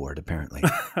Parsec Award, apparently.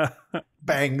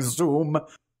 Bang, zoom.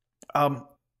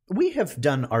 We have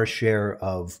done our share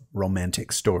of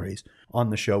romantic stories on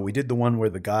the show. We did the one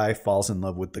where the guy falls in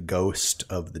love with the ghost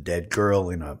of the dead girl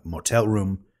in a motel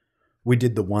room. We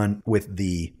did the one with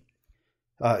it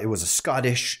was a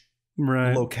Scottish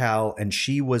locale, and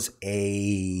she was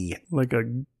a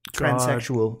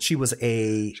transsexual. She was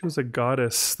a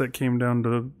goddess that came down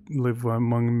to live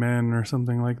among men or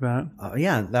something like that.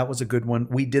 Yeah, that was a good one.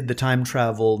 We did the time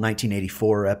travel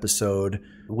 1984 episode,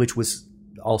 which was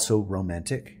also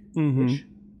romantic.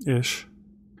 Ish.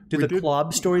 Did the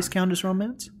Klob stories count as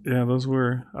romance? Yeah, those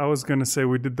were. I was going to say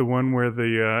we did the one where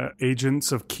the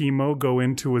agents of chemo go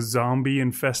into a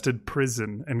zombie-infested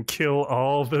prison and kill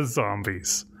all the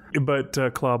zombies. But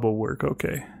Klob will work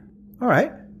okay. All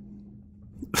right.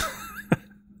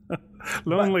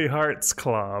 Lonely Hearts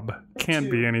Klob can't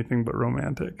be anything but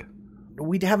romantic.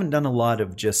 We haven't done a lot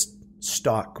of just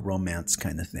stock romance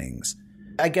kind of things.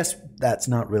 I guess that's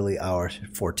not really our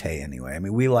forte anyway. I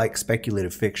mean, we like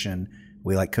speculative fiction.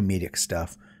 We like comedic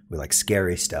stuff. We like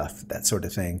scary stuff, that sort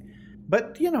of thing.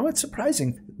 But, it's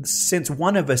surprising. Since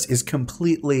one of us is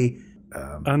completely...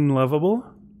 unlovable?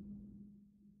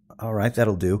 All right,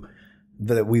 that'll do.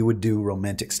 That we would do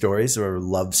romantic stories or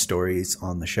love stories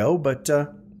on the show. But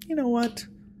you know what?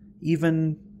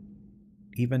 Even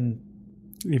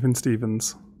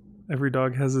Stevens. Every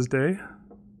dog has his day.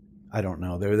 I don't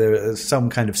know. There is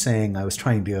some kind of saying I was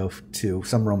trying to go to,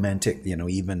 some romantic,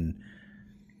 even...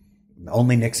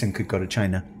 Only Nixon could go to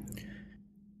China.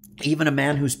 Even a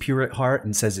man who's pure at heart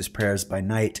and says his prayers by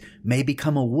night may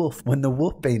become a wolf when the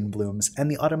wolfbane blooms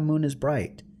and the autumn moon is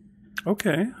bright.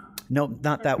 Okay. No,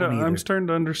 not that one either. I'm starting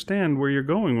to understand where you're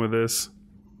going with this.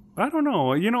 I don't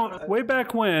know. Way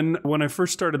back when I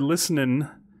first started listening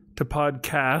to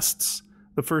podcasts,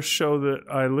 the first show that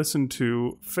I listened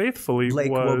to faithfully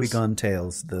Lake was Woebegone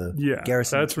Tales,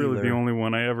 Garrison that's really Keillor. the only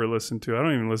one I ever listened to. I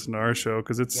don't even listen to our show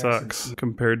because it sucks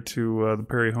compared to the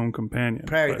Prairie Home Companion.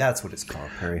 That's what it's called,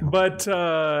 Prairie Home. But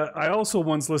I also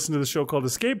once listened to the show called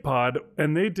Escape Pod,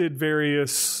 and they did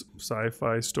various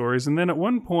sci-fi stories. And then at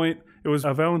one point, it was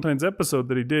a Valentine's episode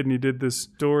that he did, and he did this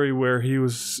story where he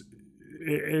was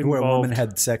involved. Where a woman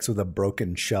had sex with a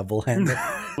broken shovel handle.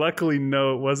 Luckily,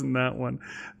 no, it wasn't that one.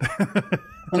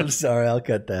 I'm sorry, I'll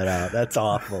cut that out. That's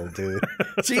awful, dude.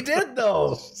 She did,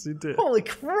 though. She did. Holy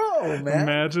crow, man.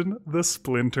 Imagine the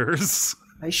splinters.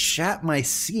 I shat my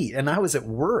seat, and I was at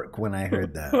work when I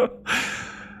heard that.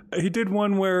 He did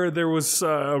one where there was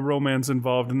a romance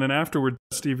involved, and then afterward,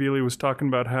 Steve Ely was talking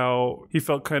about how he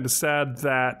felt kind of sad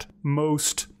that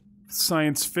most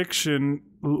science fiction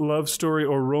love story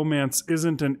or romance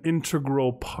isn't an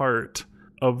integral part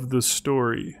of the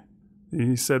story.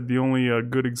 He said the only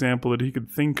good example that he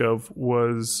could think of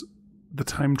was The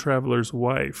Time Traveler's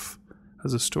Wife,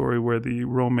 as a story where the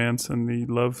romance and the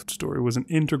love story was an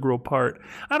integral part.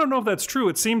 I don't know if that's true.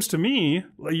 It seems to me,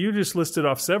 you just listed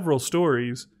off several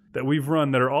stories that we've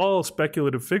run that are all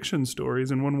speculative fiction stories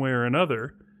in one way or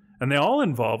another, and they all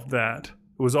involved that.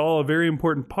 It was all a very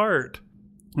important part.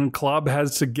 And Klobb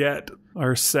has to get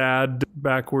our sad,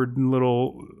 backward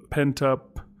little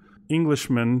pent-up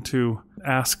Englishman to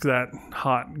ask that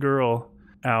hot girl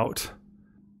out.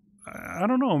 I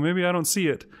don't know. Maybe I don't see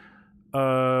it.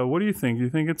 What do you think? Do you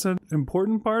think it's an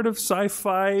important part of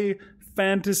sci-fi,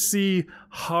 fantasy,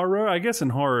 horror? I guess in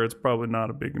horror it's probably not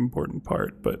a big important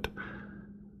part, but...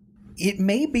 It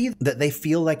may be that they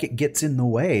feel like it gets in the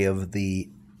way of the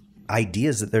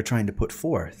ideas that they're trying to put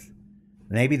forth.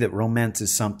 Maybe that romance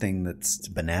is something that's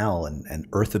banal and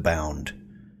earthbound,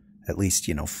 at least,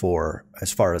 for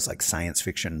as far as like science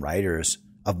fiction writers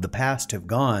of the past have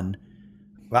gone.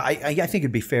 Well, I think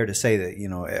it'd be fair to say that,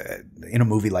 in a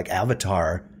movie like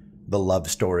Avatar, the love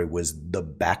story was the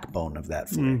backbone of that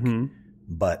flick. Mm-hmm.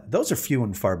 But those are few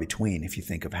and far between if you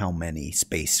think of how many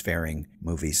spacefaring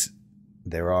movies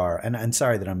there are. And I'm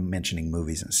sorry that I'm mentioning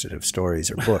movies instead of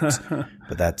stories or books,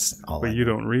 but that's all. But you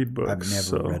don't read books.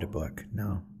 I've never read a book,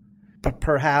 no. But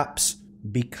perhaps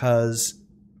because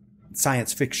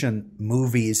science fiction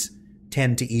movies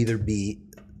tend to either be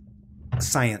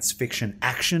science fiction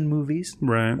action movies,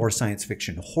 right, or science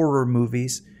fiction horror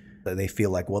movies, they feel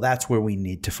like, well, that's where we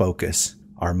need to focus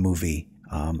our movie,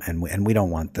 and we don't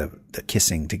want the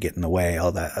kissing to get in the way.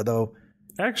 All that, although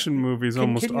action movies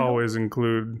almost always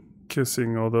include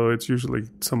kissing, although it's usually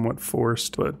somewhat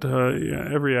forced. But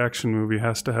every action movie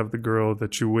has to have the girl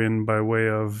that you win by way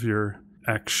of your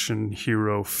action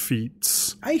hero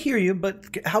feats. I hear you, but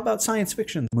how about science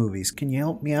fiction movies? Can you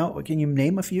help me out? Can you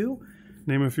name a few?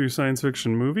 Name a few science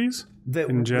fiction movies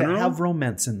in general? That have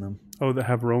romance in them. Oh, that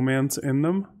have romance in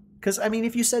them? Because, I mean,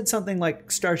 if you said something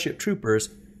like Starship Troopers,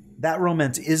 that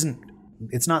romance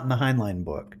it's not in the Heinlein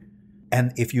book.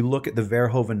 And if you look at the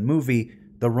Verhoeven movie,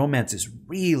 the romance is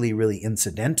really, really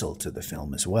incidental to the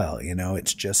film as well.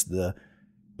 It's just the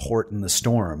port in the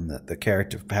storm that the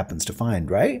character happens to find,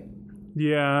 right?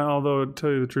 Yeah, although to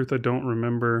tell you the truth, I don't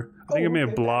remember. I think I may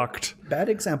have blocked. Bad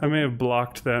example. I may have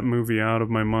blocked that movie out of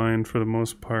my mind for the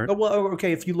most part. Oh, well,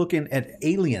 okay, if you look at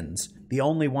Aliens, the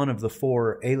only one of the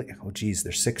four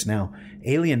there's 6 now,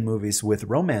 Alien movies with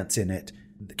romance in it,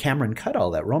 Cameron cut all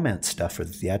that romance stuff for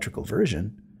the theatrical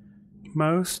version.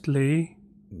 Mostly.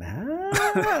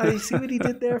 You see what he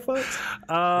did there, folks?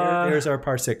 There's our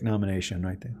Parsec nomination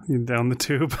right there. You're down the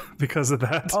tube because of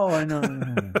that. Oh, I know.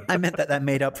 I meant that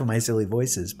made up for my silly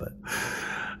voices, but...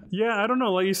 Yeah, I don't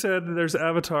know. Like you said, there's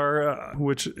Avatar,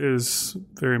 which is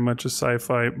very much a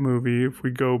sci-fi movie. If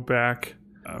we go back,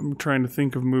 I'm trying to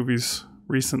think of movies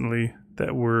recently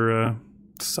that were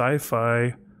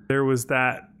sci-fi. There was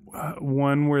that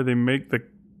one where they make the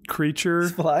creature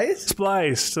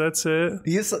Spliced, that's it.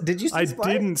 Did you see I Spliced?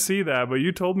 didn't see that, but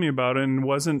you told me about it, and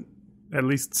wasn't at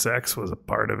least sex was a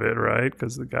part of it, right?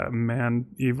 Because the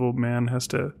evil man has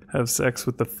to have sex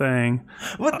with the thing.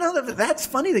 Well, no, that's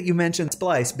funny that you mentioned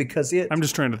Spliced, because I'm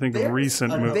just trying to think of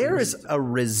recent movies. There is a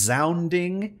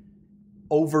resounding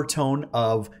overtone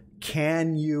of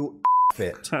 "Can you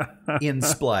it" in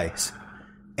Splice,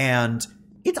 and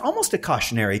it's almost a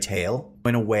cautionary tale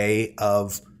in a way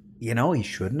of, he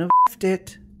shouldn't have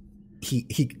it.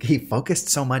 He focused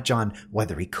so much on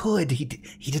whether he could. He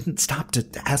didn't stop to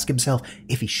ask himself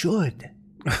if he should.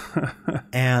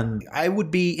 And I would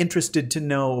be interested to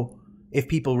know if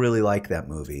people really like that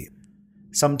movie.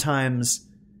 Sometimes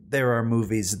there are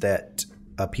movies that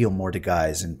appeal more to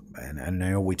guys, and I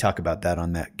know we talk about that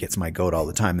on That Gets My Goat all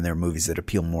the time, and there are movies that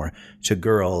appeal more to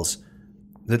girls,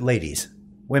 the ladies.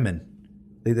 Women.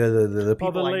 The people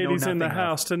All the I know ladies in the nothing of.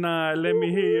 house tonight, let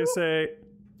me hear you say...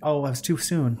 Oh, I was too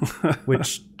soon,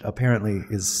 which apparently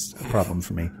is a problem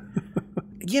for me.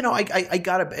 You know, I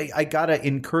gotta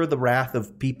incur the wrath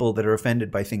of people that are offended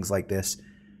by things like this.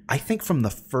 I think from the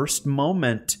first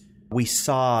moment we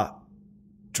saw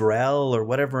Drell or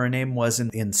whatever her name was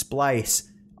in Splice,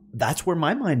 that's where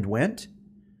my mind went.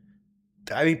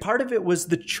 I mean, part of it was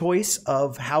the choice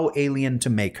of how alien to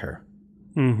make her.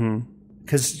 Mm-hmm.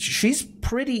 Because she's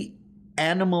pretty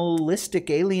animalistic,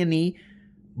 alien-y,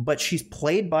 but she's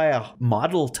played by a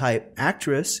model-type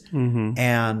actress,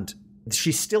 and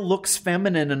she still looks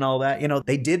feminine and all that. You know,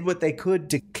 they did what they could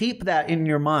to keep that in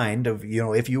your mind of, you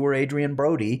know, if you were Adrian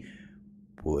Brody,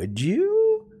 would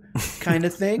you? Kind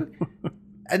of thing.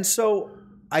 And so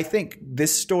I think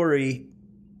this story,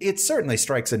 it certainly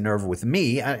strikes a nerve with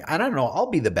me. I don't know.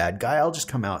 I'll be the bad guy. I'll just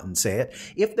come out and say it.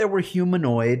 If there were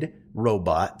humanoid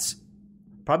robots,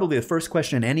 probably the first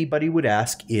question anybody would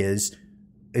ask is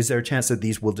there a chance that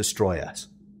these will destroy us?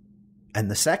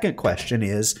 And the second question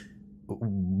is,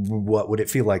 what would it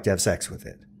feel like to have sex with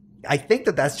it? I think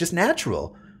that that's just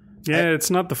natural. Yeah, it's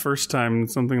not the first time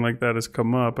something like that has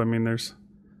come up. I mean, there's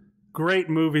great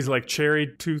movies like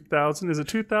Cherry 2000. Is it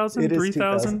 2000?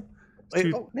 3000? Maybe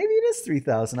it is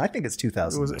 3,000. I think it's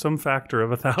 2,000. It was some factor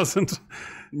of 1,000.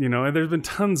 You know, and there's been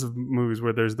tons of movies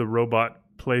where there's the robot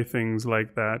playthings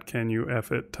like that. Can you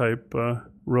F it type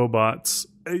robots.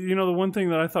 You know, the one thing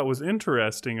that I thought was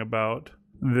interesting about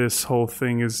this whole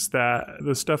thing is that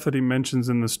the stuff that he mentions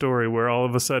in the story where all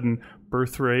of a sudden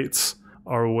birth rates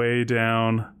are way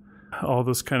down, all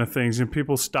those kind of things, and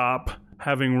people stop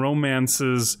having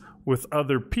romances with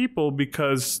other people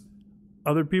because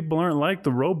other people aren't like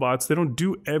the robots. They don't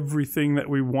do everything that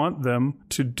we want them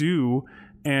to do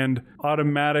and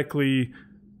automatically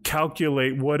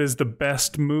calculate what is the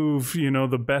best move, you know,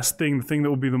 the best thing, the thing that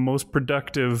will be the most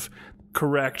productive,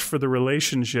 correct for the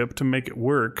relationship to make it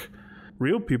work.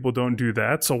 Real people don't do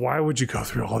that, so why would you go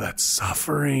through all that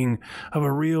suffering of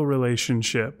a real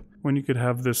relationship when you could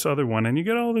have this other one and you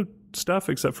get all the stuff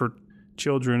except for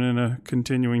children in a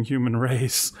continuing human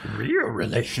race? Real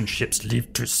relationships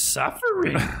lead to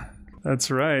suffering. That's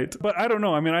right. But I don't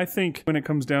know. I mean, I think when it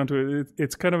comes down to it,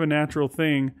 it's kind of a natural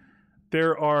thing.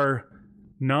 There are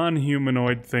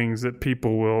non-humanoid things that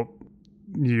people will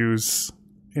use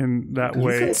in that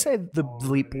way. You can say the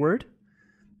bleep word.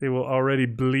 They will already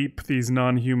bleep these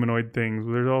non-humanoid things.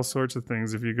 There's all sorts of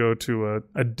things if you go to a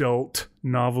adult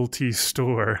novelty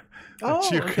store that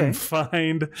you can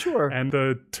find. Sure. And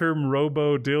the term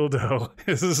robo-dildo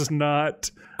is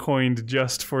not coined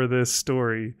just for this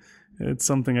story. It's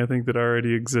something I think that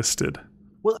already existed.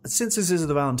 Well, since this is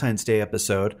the Valentine's Day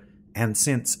episode, and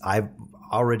since I've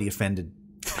already offended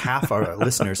half our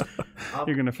listeners...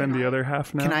 You're going to offend the other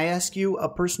half now? Can I ask you a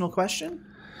personal question?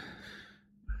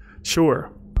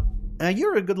 Sure.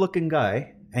 You're a good-looking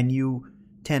guy, and you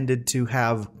tended to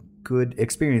have good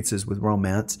experiences with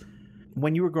romance.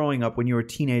 When you were growing up, when you were a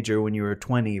teenager, when you were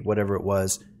 20, whatever it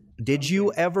was, did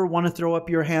you ever want to throw up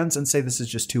your hands and say, this is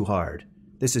just too hard?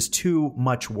 This is too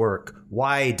much work.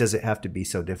 Why does it have to be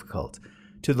so difficult?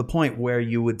 To the point where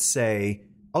you would say,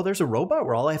 oh, there's a robot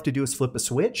where all I have to do is flip a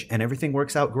switch and everything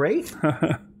works out great?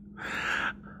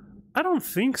 I don't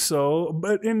think so.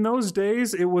 But in those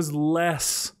days, it was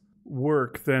less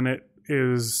work than it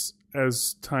is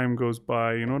as time goes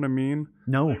by. You know what I mean?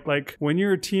 No. Like when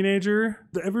you're a teenager,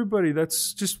 everybody,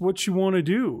 that's just what you want to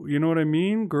do. You know what I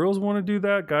mean? Girls want to do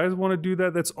that. Guys want to do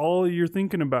that. That's all you're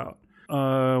thinking about.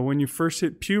 When you first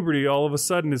hit puberty, all of a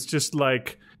sudden it's just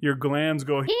like your glands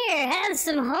go, here, have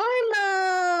some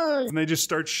hormones. And they just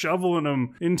start shoveling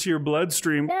them into your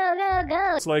bloodstream. Go, go,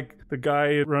 go. It's like the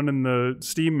guy running the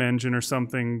steam engine or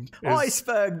something.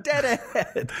 Iceberg, dead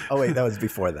ahead. Oh, wait, that was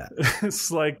before that. It's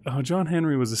like, oh, John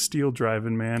Henry was a steel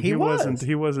driving man. He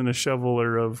wasn't a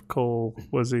shoveler of coal,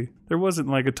 was he? There wasn't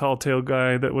like a tall tale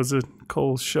guy that was a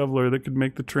coal shoveler that could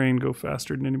make the train go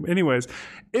faster than anyone. Anyways,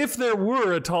 if there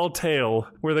were a tall tale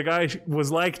where the guy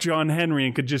was like John Henry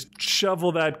and could just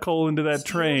shovel that coal into that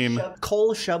train.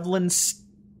 Coal shoveling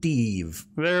Steve.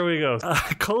 There we go.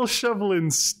 Coal shoveling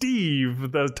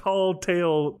Steve, the tall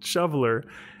tale shoveler.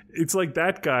 It's like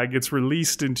that guy gets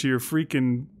released into your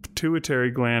freaking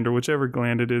pituitary gland or whichever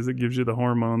gland it is that gives you the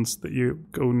hormones that you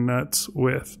go nuts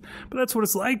with. But that's what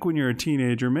it's like when you're a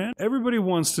teenager, man. Everybody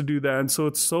wants to do that, and so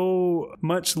it's so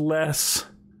much less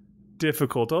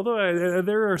difficult. Although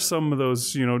there are some of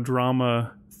those, you know,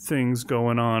 drama things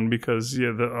going on because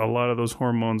a lot of those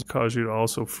hormones cause you to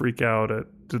also freak out at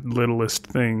the littlest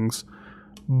things.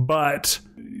 But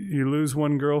you lose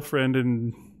one girlfriend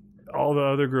and all the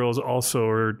other girls also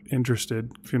are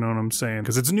interested, if you know what I'm saying,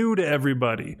 because it's new to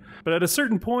everybody. But at a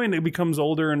certain point, it becomes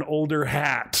older and older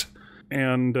hat.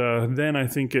 And then I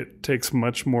think it takes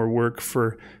much more work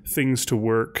for things to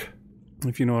work,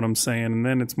 if you know what I'm saying. And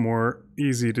then it's more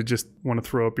easy to just want to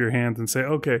throw up your hands and say,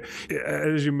 okay,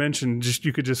 as you mentioned,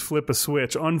 you could just flip a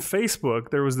switch. On Facebook,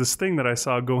 there was this thing that I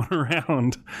saw going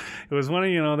around. It was one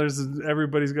of,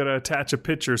 everybody's got to attach a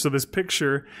picture. So this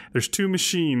picture, there's two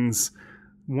machines,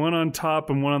 one on top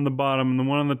and one on the bottom. And the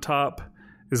one on the top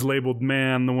is labeled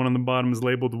man. The one on the bottom is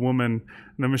labeled woman.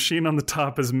 And the machine on the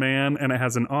top is man, and it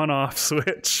has an on-off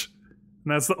switch.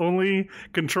 And that's the only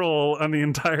control on the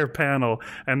entire panel.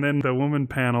 And then the woman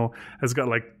panel has got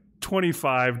like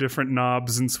 25 different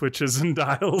knobs and switches and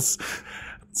dials.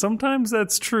 Sometimes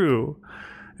that's true.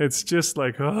 It's just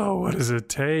like, oh, what does it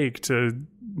take to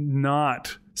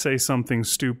not say something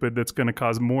stupid that's going to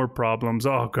cause more problems?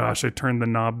 Oh, gosh, I turned the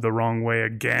knob the wrong way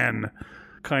again.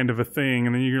 Kind of a thing.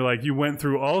 And then you're like, you went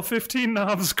through all 15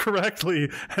 knobs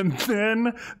correctly, and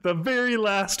then the very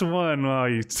last one, oh,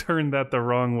 you turned that the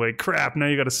wrong way. Crap, now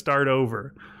you got to start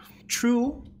over.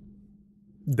 True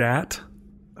dat.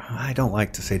 I don't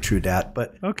like to say true dat,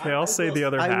 but okay, I'll say the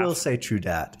other half. I will say true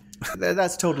dat.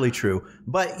 That's totally true.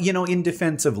 But in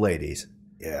defense of ladies,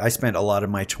 I spent a lot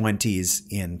of my 20s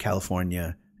in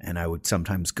California, and I would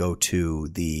sometimes go to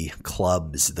the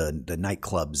clubs, the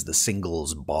nightclubs, the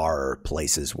singles bar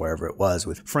places, wherever it was,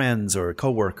 with friends or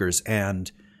coworkers.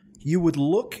 And you would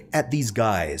look at these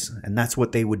guys, and that's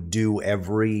what they would do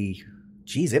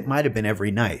it might have been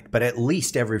every night, but at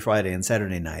least every Friday and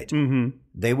Saturday night. Mm-hmm.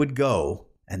 They would go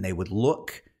and they would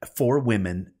look for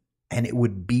women, and it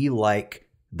would be like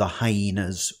the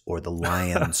hyenas or the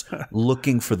lions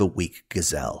looking for the weak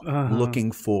gazelle,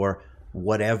 looking for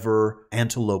whatever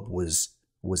antelope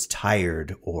was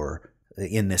tired, or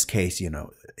in this case,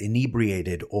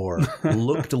 inebriated, or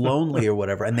looked lonely or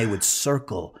whatever, and they would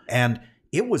circle. And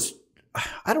it was,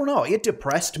 I don't know, it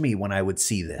depressed me when I would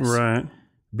see this. Right.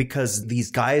 Because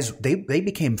these guys, they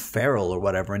became feral or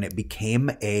whatever, and it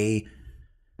became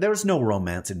there was no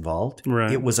romance involved.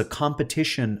 Right. It was a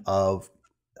competition of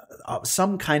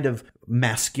some kind of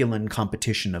masculine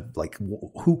competition of like,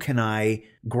 who can I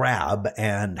grab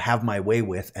and have my way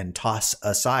with and toss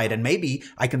aside, and maybe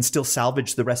I can still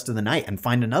salvage the rest of the night and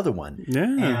find another one. Yeah,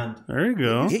 and there you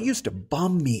go. It used to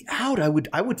bum me out. I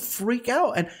would freak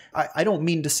out, and I don't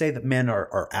mean to say that men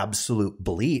are absolute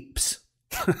bleeps,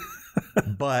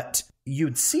 but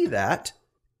you'd see that,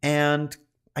 and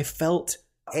I felt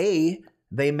they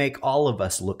make all of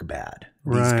us look bad,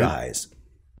 these guys.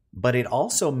 But it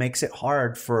also makes it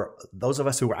hard for those of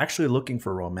us who are actually looking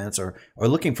for romance or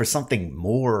looking for something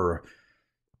more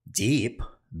deep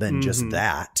than just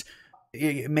that.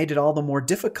 It made it all the more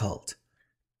difficult.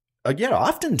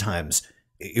 Oftentimes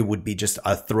it would be just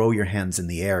a throw your hands in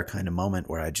the air kind of moment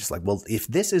where I just like, well, if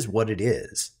this is what it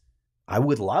is, I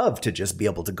would love to just be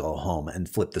able to go home and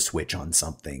flip the switch on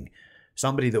something.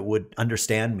 Somebody that would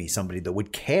understand me, somebody that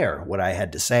would care what I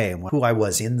had to say and who I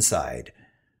was inside.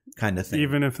 Kind of thing.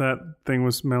 Even if that thing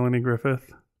was Melanie Griffith,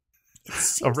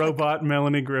 a robot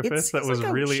Melanie Griffith that was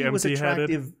really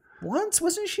empty-headed. Once,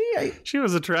 wasn't she? She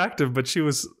was attractive, but she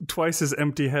was twice as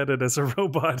empty-headed as a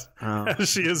robot as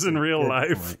she is in real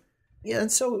life. Point. Yeah,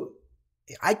 and so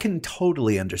I can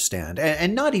totally understand,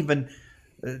 and not even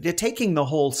taking the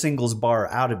whole singles bar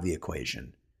out of the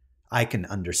equation. I can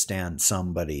understand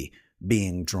somebody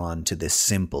being drawn to this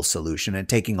simple solution and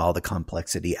taking all the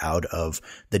complexity out of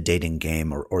the dating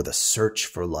game or the search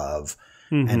for love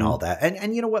and all that.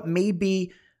 And you know what?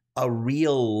 Maybe a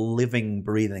real living,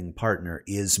 breathing partner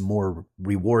is more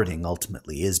rewarding,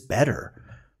 ultimately, is better,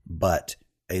 but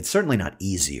it's certainly not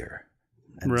easier.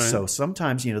 And so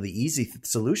sometimes, the easy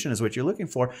solution is what you're looking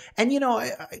for. And,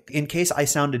 in case I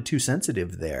sounded too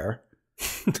sensitive there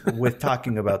with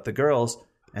talking about the girls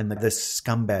and the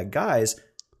scumbag guys,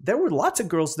 there were lots of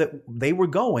girls that they were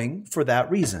going for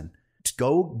that reason, to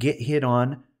go get hit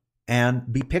on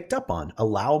and be picked up on,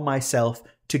 allow myself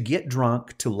to get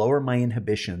drunk, to lower my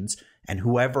inhibitions, and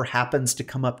whoever happens to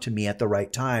come up to me at the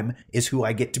right time is who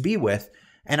I get to be with.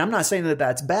 And I'm not saying that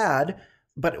that's bad,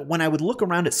 but when I would look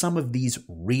around at some of these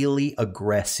really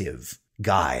aggressive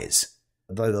guys,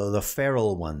 the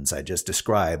feral ones I just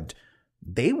described,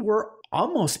 they were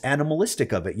almost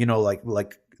animalistic of it,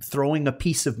 like throwing a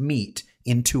piece of meat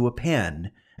into a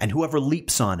pen, and whoever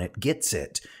leaps on it gets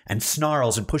it and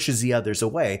snarls and pushes the others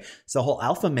away. It's the whole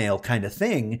alpha male kind of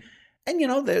thing.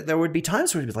 And, there would be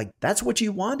times where it'd be like, that's what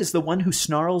you want, is the one who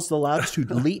snarls the loudest, who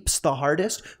leaps the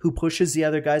hardest, who pushes the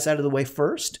other guys out of the way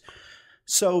first.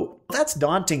 So that's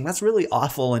daunting. That's really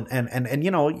awful. And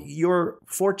you know, you're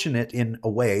fortunate in a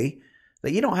way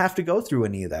that you don't have to go through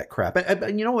any of that crap.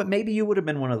 And you know what? Maybe you would have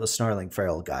been one of the snarling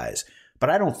feral guys, but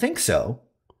I don't think so.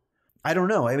 I don't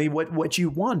know. I mean, what you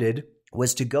wanted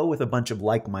was to go with a bunch of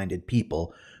like-minded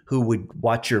people who would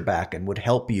watch your back and would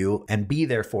help you and be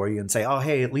there for you and say, oh,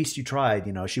 hey, at least you tried.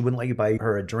 You know, she wouldn't let you buy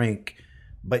her a drink.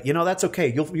 But, you know, that's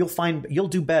okay. You'll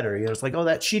do better. You know, it's like, oh,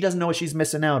 that she doesn't know what she's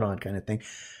missing out on kind of thing.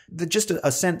 Just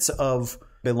a sense of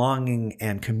belonging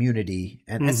and community.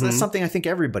 And that's something I think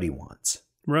everybody wants.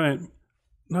 Right.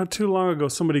 Not too long ago,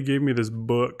 somebody gave me this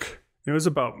book. It was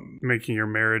about making your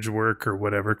marriage work or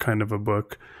whatever kind of a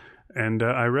book. And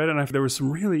I read it, and there were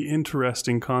some really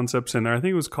interesting concepts in there. I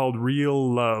think it was called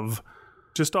Real Love.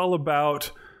 Just all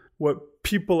about what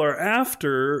people are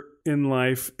after in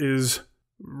life is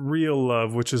real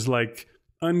love, which is like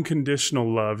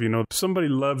unconditional love. You know, somebody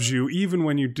loves you even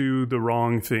when you do the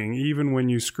wrong thing, even when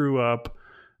you screw up.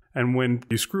 And when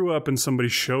you screw up and somebody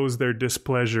shows their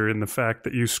displeasure in the fact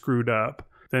that you screwed up,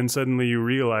 then suddenly you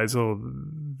realize, oh,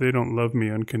 they don't love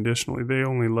me unconditionally. They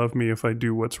only love me if I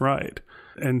do what's right.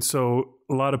 And so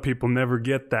a lot of people never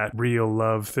get that real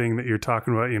love thing that you're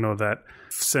talking about, you know, that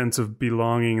sense of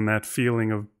belonging and that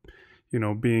feeling of, you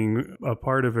know, being a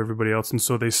part of everybody else. And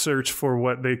so they search for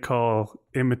what they call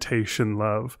imitation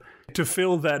love to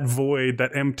fill that void,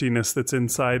 that emptiness that's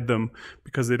inside them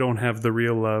because they don't have the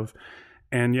real love.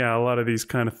 And yeah, a lot of these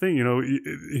kind of things, you know,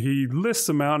 he lists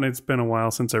them out, and it's been a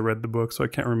while since I read the book, so I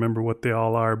can't remember what they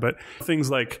all are. But things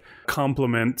like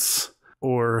compliments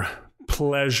or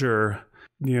pleasure,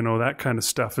 you know, that kind of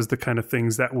stuff is the kind of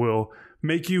things that will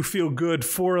make you feel good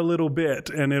for a little bit,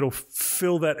 and it'll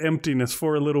fill that emptiness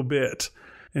for a little bit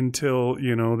until,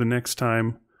 you know, the next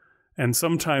time. And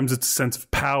sometimes it's a sense of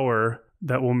power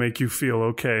that will make you feel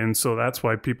okay. And so that's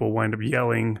why people wind up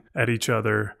yelling at each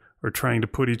other or trying to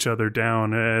put each other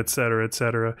down, et cetera, et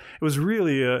cetera. It was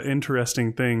really an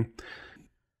interesting thing.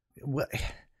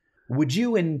 Would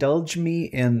you indulge me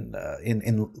in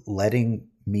letting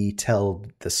me tell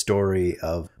the story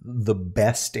of the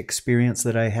best experience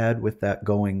that I had with that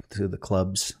going to the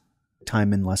club's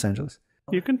time in Los Angeles?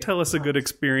 You can tell us a good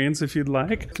experience if you'd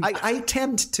like. I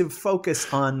tend to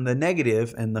focus on the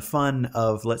negative and the fun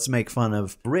of let's make fun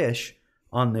of Rish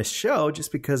on this show just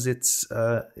because it's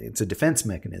a defense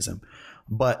mechanism.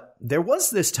 But there was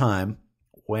this time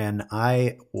when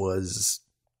I was,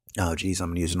 I'm going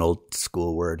to use an old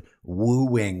school word,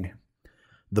 wooing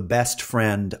the best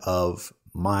friend of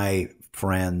my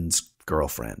friend's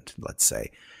girlfriend, let's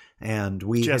say. And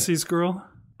Jesse's girl?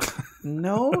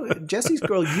 No, Jesse's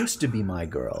girl used to be my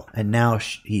girl, and now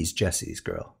he's Jesse's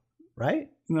girl, right?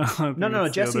 No.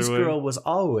 Jesse's girl was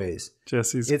always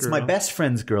Jesse's. It's girl. My best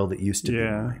friend's girl that used to be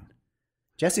mine.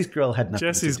 Jesse's girl had nothing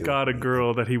Jesse's to do got with a me.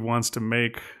 girl that he wants to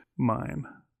make mine.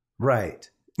 Right.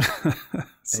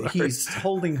 He's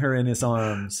holding her in his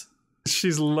arms.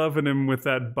 She's loving him with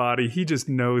that body. He just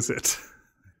knows it.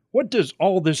 What does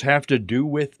all this have to do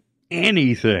with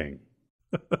anything?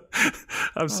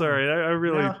 I'm sorry. I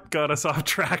really got us off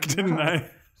track, didn't I?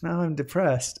 Now I'm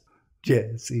depressed.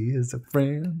 Jesse is a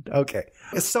friend. Okay.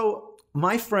 So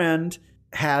my friend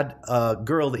had a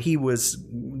girl that he was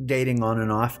dating on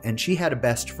and off, and she had a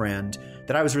best friend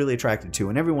that I was really attracted to.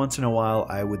 And every once in a while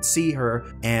I would see her,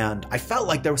 and I felt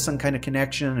like there was some kind of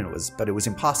connection, and it was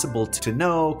impossible to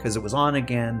know because it was on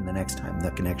again. The next time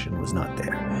the connection was not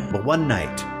there. But one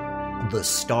night the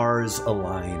stars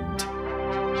aligned.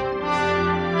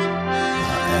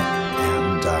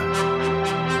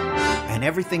 And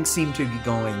everything seemed to be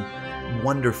going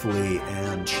wonderfully,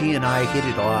 and she and I hit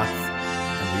it off,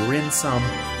 and we were in some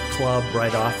club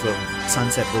right off of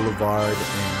Sunset Boulevard,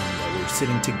 and we were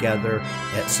sitting together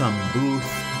at some booth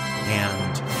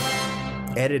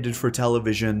and edited for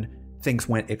television. Things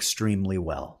went extremely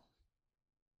well.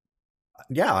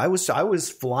 Yeah, I was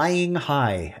flying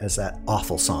high, as that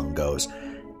awful song goes.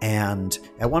 And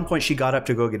at one point she got up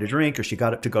to go get a drink, or she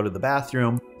got up to go to the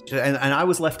bathroom, and I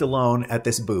was left alone at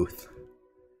this booth.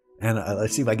 And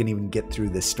let's see if I can even get through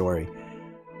this story.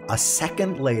 A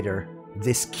second later,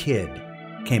 this kid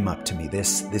came up to me,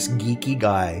 this geeky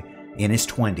guy in his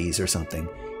 20s or something.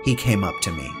 He came up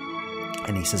to me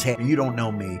and he says, "Hey, you don't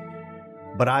know me,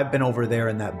 but I've been over there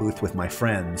in that booth with my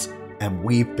friends, and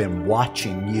we've been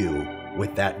watching you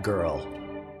with that girl,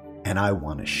 and I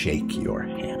want to shake your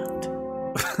hand."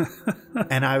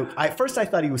 And I at first I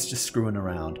thought he was just screwing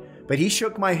around, but he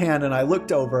shook my hand, and I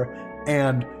looked over,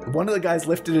 and one of the guys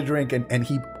lifted a drink, and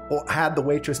he had the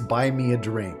waitress buy me a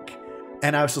drink.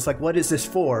 And I was just like, "What is this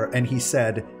for?" And he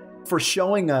said, "For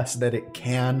showing us that it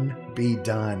can be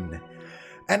done."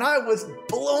 And I was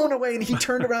blown away, and he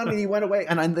turned around and he went away,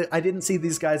 and I didn't see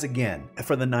these guys again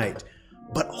for the night.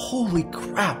 But holy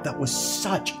crap, that was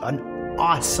such an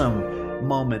awesome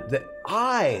moment that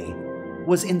I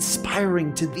was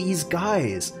inspiring to these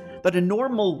guys. That a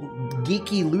normal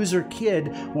geeky loser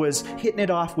kid was hitting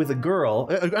it off with a girl,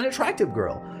 an attractive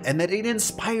girl, and that it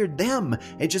inspired them.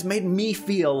 It just made me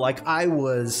feel like I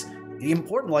was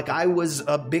important, like I was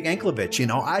a big Anklevich, you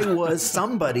know, I was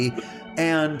somebody.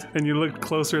 And you looked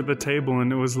closer at the table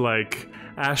and it was like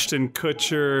Ashton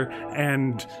Kutcher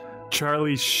and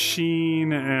Charlie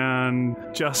Sheen and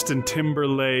Justin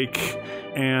Timberlake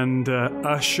and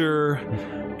Usher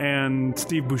and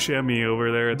Steve Buscemi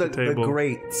over there at the table. The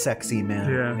great sexy man.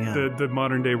 Yeah. The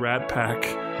modern day Rat Pack.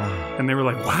 And they were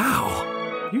like,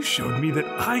 wow, you showed me that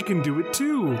I can do it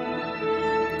too.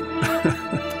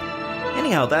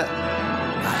 Anyhow,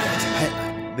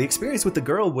 the experience with the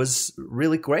girl was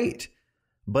really great.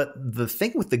 But the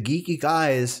thing with the geeky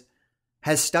guys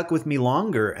has stuck with me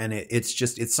longer, and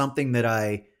it's something that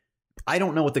I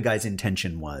don't know what the guy's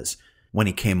intention was when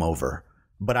he came over,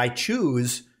 but I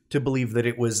choose to believe that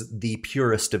it was the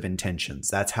purest of intentions.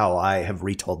 That's how I have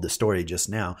retold the story just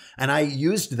now. And I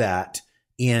used that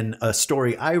in a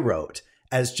story I wrote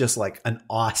as just like an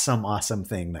awesome, awesome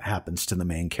thing that happens to the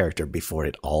main character before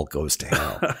it all goes to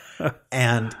hell.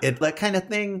 And that kind of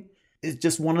thing is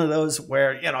just one of those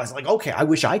where, you know, it's like, okay, I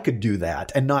wish I could do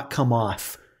that and not come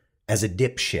off as a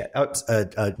dipshit,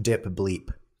 a dip bleep.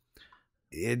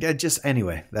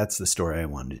 Anyway, that's the story I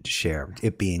wanted to share.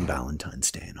 It being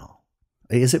Valentine's Day and all.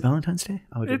 Is it Valentine's Day?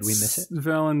 Oh, did we miss it?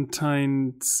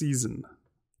 Valentine season.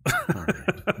 All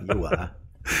right, you are.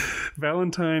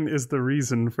 Valentine is the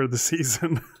reason for the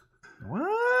season. What?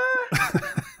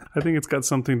 I think it's got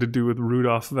something to do with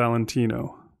Rudolph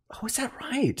Valentino. Oh, is that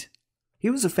right? He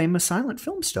was a famous silent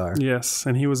film star. Yes,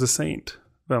 and he was a saint,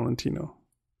 Valentino.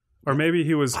 Or maybe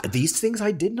he was... These things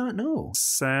I did not know.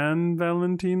 San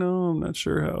Valentino? I'm not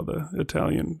sure how the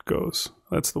Italian goes.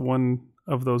 That's the one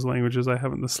of those languages I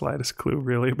haven't the slightest clue,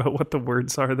 really, about what the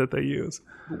words are that they use.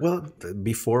 Well,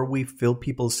 before we fill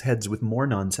people's heads with more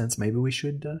nonsense, maybe we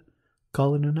should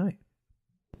call it a night.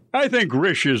 I think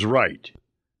Rish is right.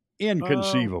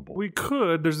 Inconceivable. We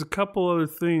could. There's a couple other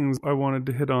things I wanted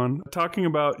to hit on. Talking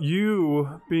about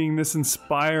you being this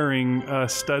inspiring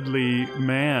Studley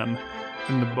man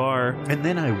in the bar. And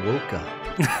then I woke up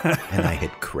and I had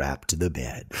crapped the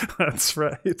bed. That's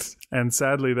right. And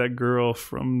sadly, that girl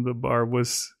from the bar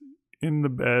was in the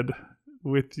bed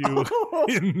with you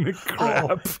in the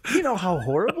crap. Oh, you know how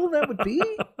horrible that would be?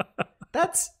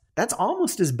 That's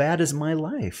almost as bad as my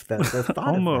life. The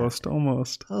thought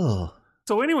almost. Oh.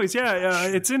 So anyways,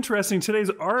 it's interesting. Today's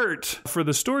art for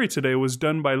the story today was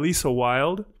done by Lisa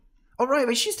Wilde. Oh, right.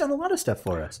 But she's done a lot of stuff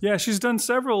for us. Yeah, she's done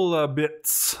several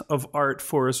bits of art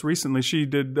for us recently. She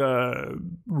did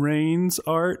Rain's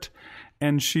art,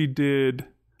 and she did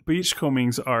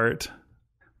Beachcombing's art,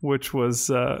 which was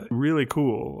really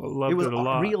cool. I loved it a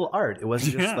lot. It was real art. It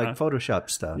wasn't just like Photoshop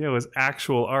stuff. Yeah, it was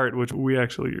actual art, which we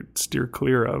actually steer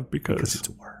clear of because it's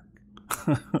work.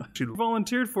 She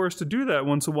volunteered for us to do that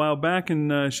once a while back,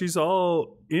 and she's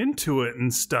all into it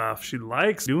and stuff. She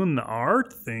likes doing the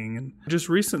art thing. And just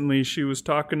recently, she was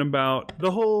talking about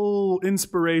the whole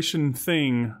inspiration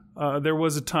thing. There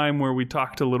was a time where we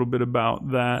talked a little bit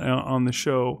about that on the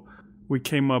show. We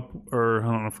came up, or I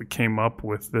don't know if we came up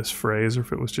with this phrase or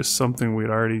if it was just something we'd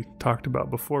already talked about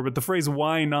before, but the phrase,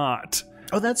 why not?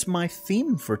 Oh, that's my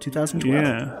theme for 2012.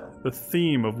 Yeah, the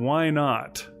theme of why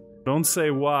not. Don't say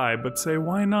why, but say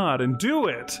why not, and do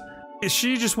it.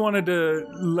 She just wanted to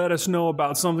let us know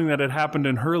about something that had happened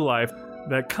in her life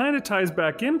that kind of ties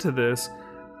back into this.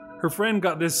 Her friend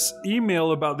got this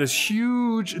email about this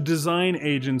huge design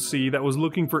agency that was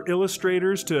looking for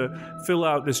illustrators to fill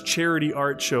out this charity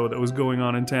art show that was going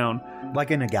on in town.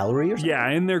 Like in a gallery or something? Yeah,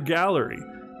 in their gallery.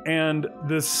 And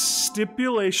the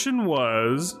stipulation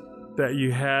was that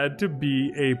you had to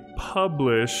be a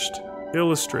published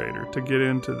illustrator to get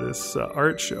into this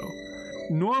art show.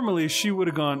 Normally she would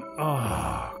have gone,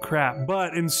 oh crap,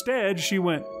 but instead she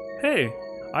went, hey,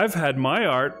 I've had my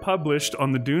art published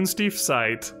on the Dunesteef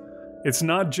site. It's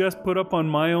not just put up on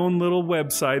my own little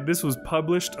website. This was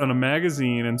published on a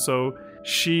magazine, and so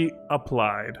she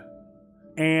applied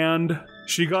and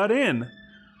she got in.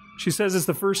 She says it's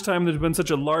the first time there's been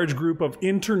such a large group of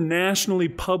internationally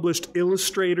published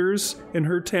illustrators in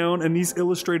her town, and these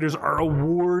illustrators are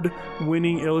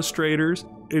award-winning illustrators.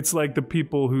 It's like the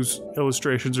people whose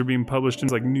illustrations are being published in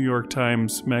like New York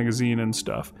Times magazine and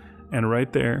stuff. And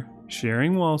right there,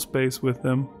 sharing wall space with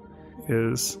them,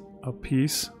 is a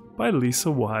piece by Lisa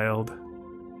Wilde.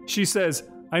 She says,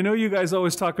 I know you guys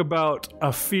always talk about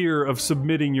a fear of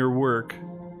submitting your work,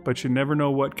 but you never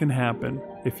know what can happen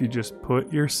if you just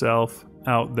put yourself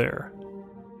out there.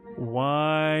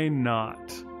 Why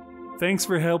not? Thanks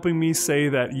for helping me say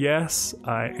that, yes,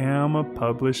 I am a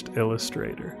published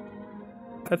illustrator.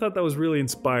 I thought that was really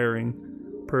inspiring,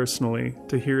 personally,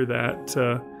 to hear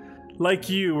that. Like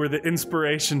you were the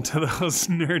inspiration to those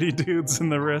nerdy dudes in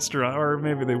the restaurant. Or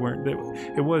maybe they weren't.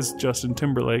 It was Justin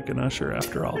Timberlake and Usher,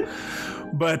 after all.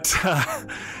 But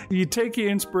you take your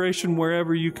inspiration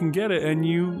wherever you can get it, and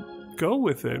you go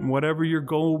with it. Whatever your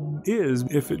goal is,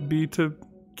 if it be to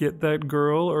get that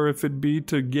girl, or if it be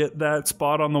to get that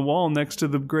spot on the wall next to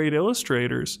the great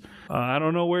illustrators. I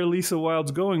don't know where Lisa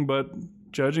Wilde's going, but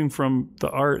judging from the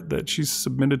art that she's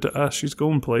submitted to us, she's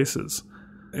going places.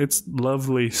 It's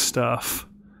lovely stuff.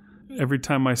 Every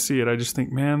time I see it, I just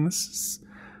think, man, this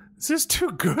is too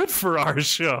good for our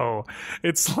show.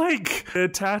 It's like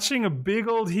attaching a big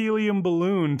old helium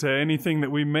balloon to anything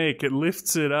that we make. It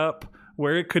lifts it up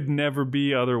where it could never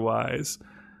be otherwise.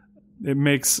 It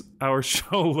makes our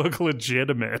show look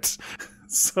legitimate.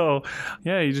 So,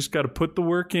 yeah, you just got to put the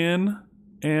work in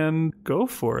and go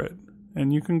for it.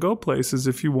 And you can go places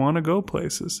if you want to go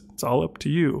places. It's all up to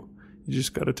you. You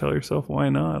just got to tell yourself, why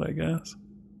not, I guess.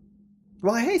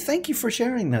 Well, hey, thank you for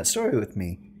sharing that story with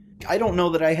me. I don't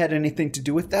know that I had anything to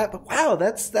do with that, but wow,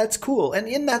 that's cool.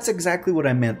 And that's exactly what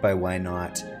I meant by why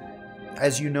not.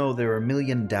 As you know, there are a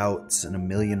million doubts and a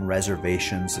million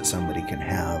reservations that somebody can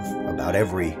have about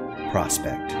every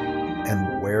prospect.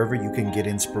 And wherever you can get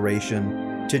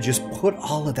inspiration to just put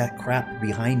all of that crap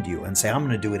behind you and say, I'm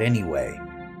going to do it anyway,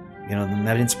 then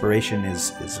that inspiration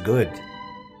is good.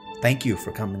 Thank you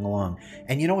for coming along.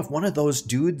 And if one of those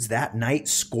dudes that night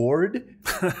scored,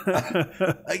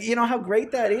 you know how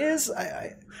great that is?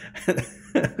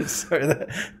 Sorry,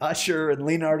 Usher and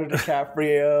Leonardo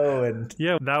DiCaprio and...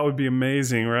 Yeah, that would be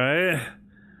amazing, right?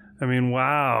 I mean,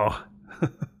 wow.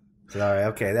 Sorry,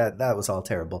 okay, that was all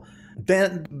terrible.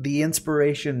 Then the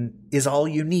inspiration is all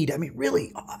you need. I mean,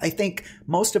 really, I think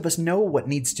most of us know what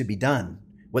needs to be done,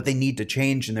 what they need to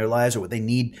change in their lives, or what they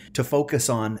need to focus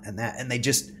on, and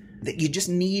you just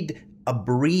need a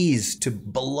breeze to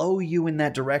blow you in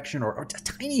that direction, or a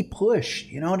tiny push.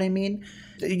 You know what I mean?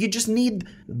 You just need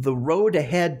the road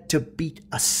ahead to be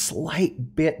a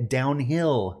slight bit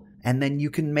downhill, and then you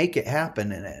can make it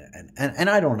happen. And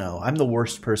I don't know. I'm the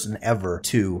worst person ever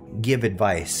to give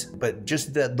advice, but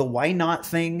just the why not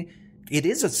thing, it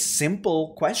is a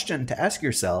simple question to ask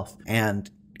yourself. And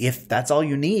if that's all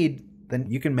you need, then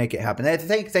you can make it happen.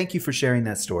 Thank you for sharing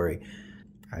that story.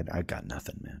 I got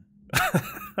nothing, man.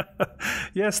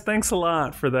 Yes, thanks a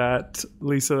lot for that,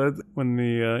 Lisa. When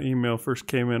the email first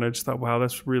came in, I just thought, wow,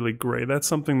 that's really great. That's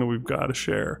something that we've got to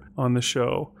share on the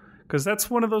show, because that's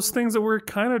one of those things that we're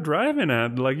kind of driving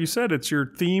at. Like you said, it's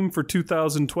your theme for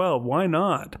 2012. Why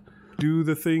not? Do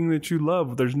the thing that you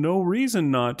love. There's no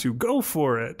reason not to. Go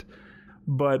for it.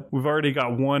 But we've already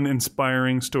got one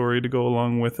inspiring story to go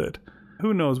along with it.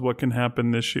 Who knows what can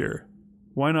happen this year?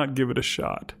 Why not give it a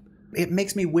shot? It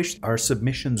makes me wish our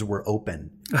submissions were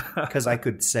open, because I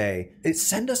could say,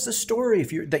 send us a story.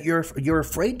 If you're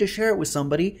afraid to share it with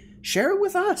somebody, share it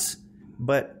with us.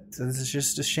 But this is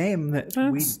just a shame that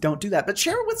we don't do that. But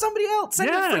share it with somebody else.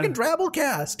 Send a freaking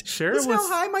Drabblecast. Share Listen it with... how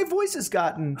high my voice has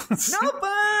gotten. No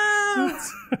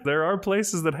phones! There are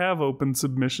places that have open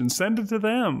submissions. Send it to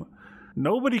them.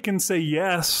 Nobody can say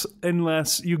yes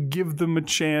unless you give them a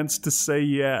chance to say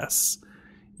yes.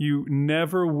 You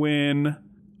never win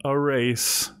a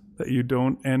race that you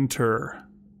don't enter.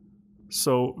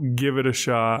 So give it a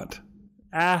shot.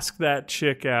 Ask that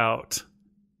chick out.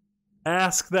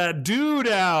 Ask that dude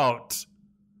out.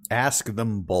 Ask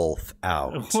them both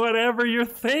out. Whatever your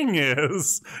thing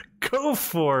is, go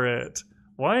for it.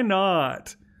 Why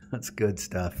not? That's good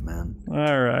stuff, man.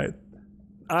 All right.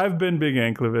 I've been Big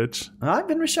Anklevich. I've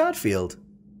been Rish Outfield.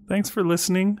 Thanks for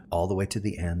listening. All the way to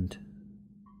the end.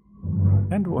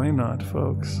 And why not,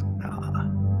 folks?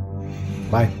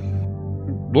 Bye.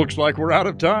 Looks like we're out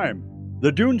of time.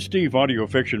 The Dunesteef audio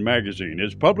fiction magazine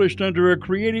is published under a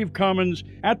Creative Commons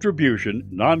Attribution,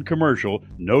 Non-Commercial,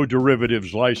 No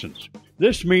Derivatives license.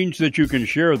 This means that you can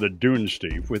share the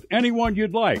Dunesteef with anyone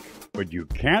you'd like, but you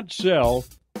can't sell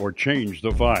or change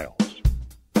the files.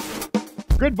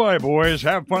 Goodbye, boys.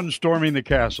 Have fun storming the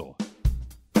castle.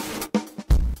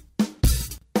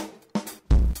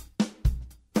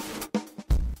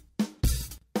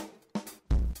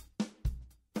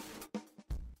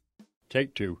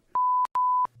 Take two.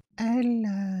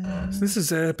 This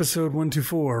is episode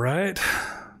 124, right?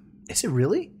 Is it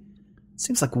really?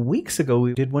 Seems like weeks ago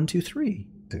we did 1, 2, 3.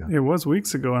 It was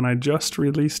weeks ago, and I just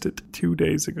released it 2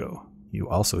 days ago. You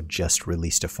also just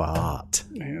released a fart.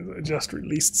 Yeah, I just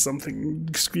released something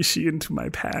squishy into my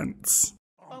pants.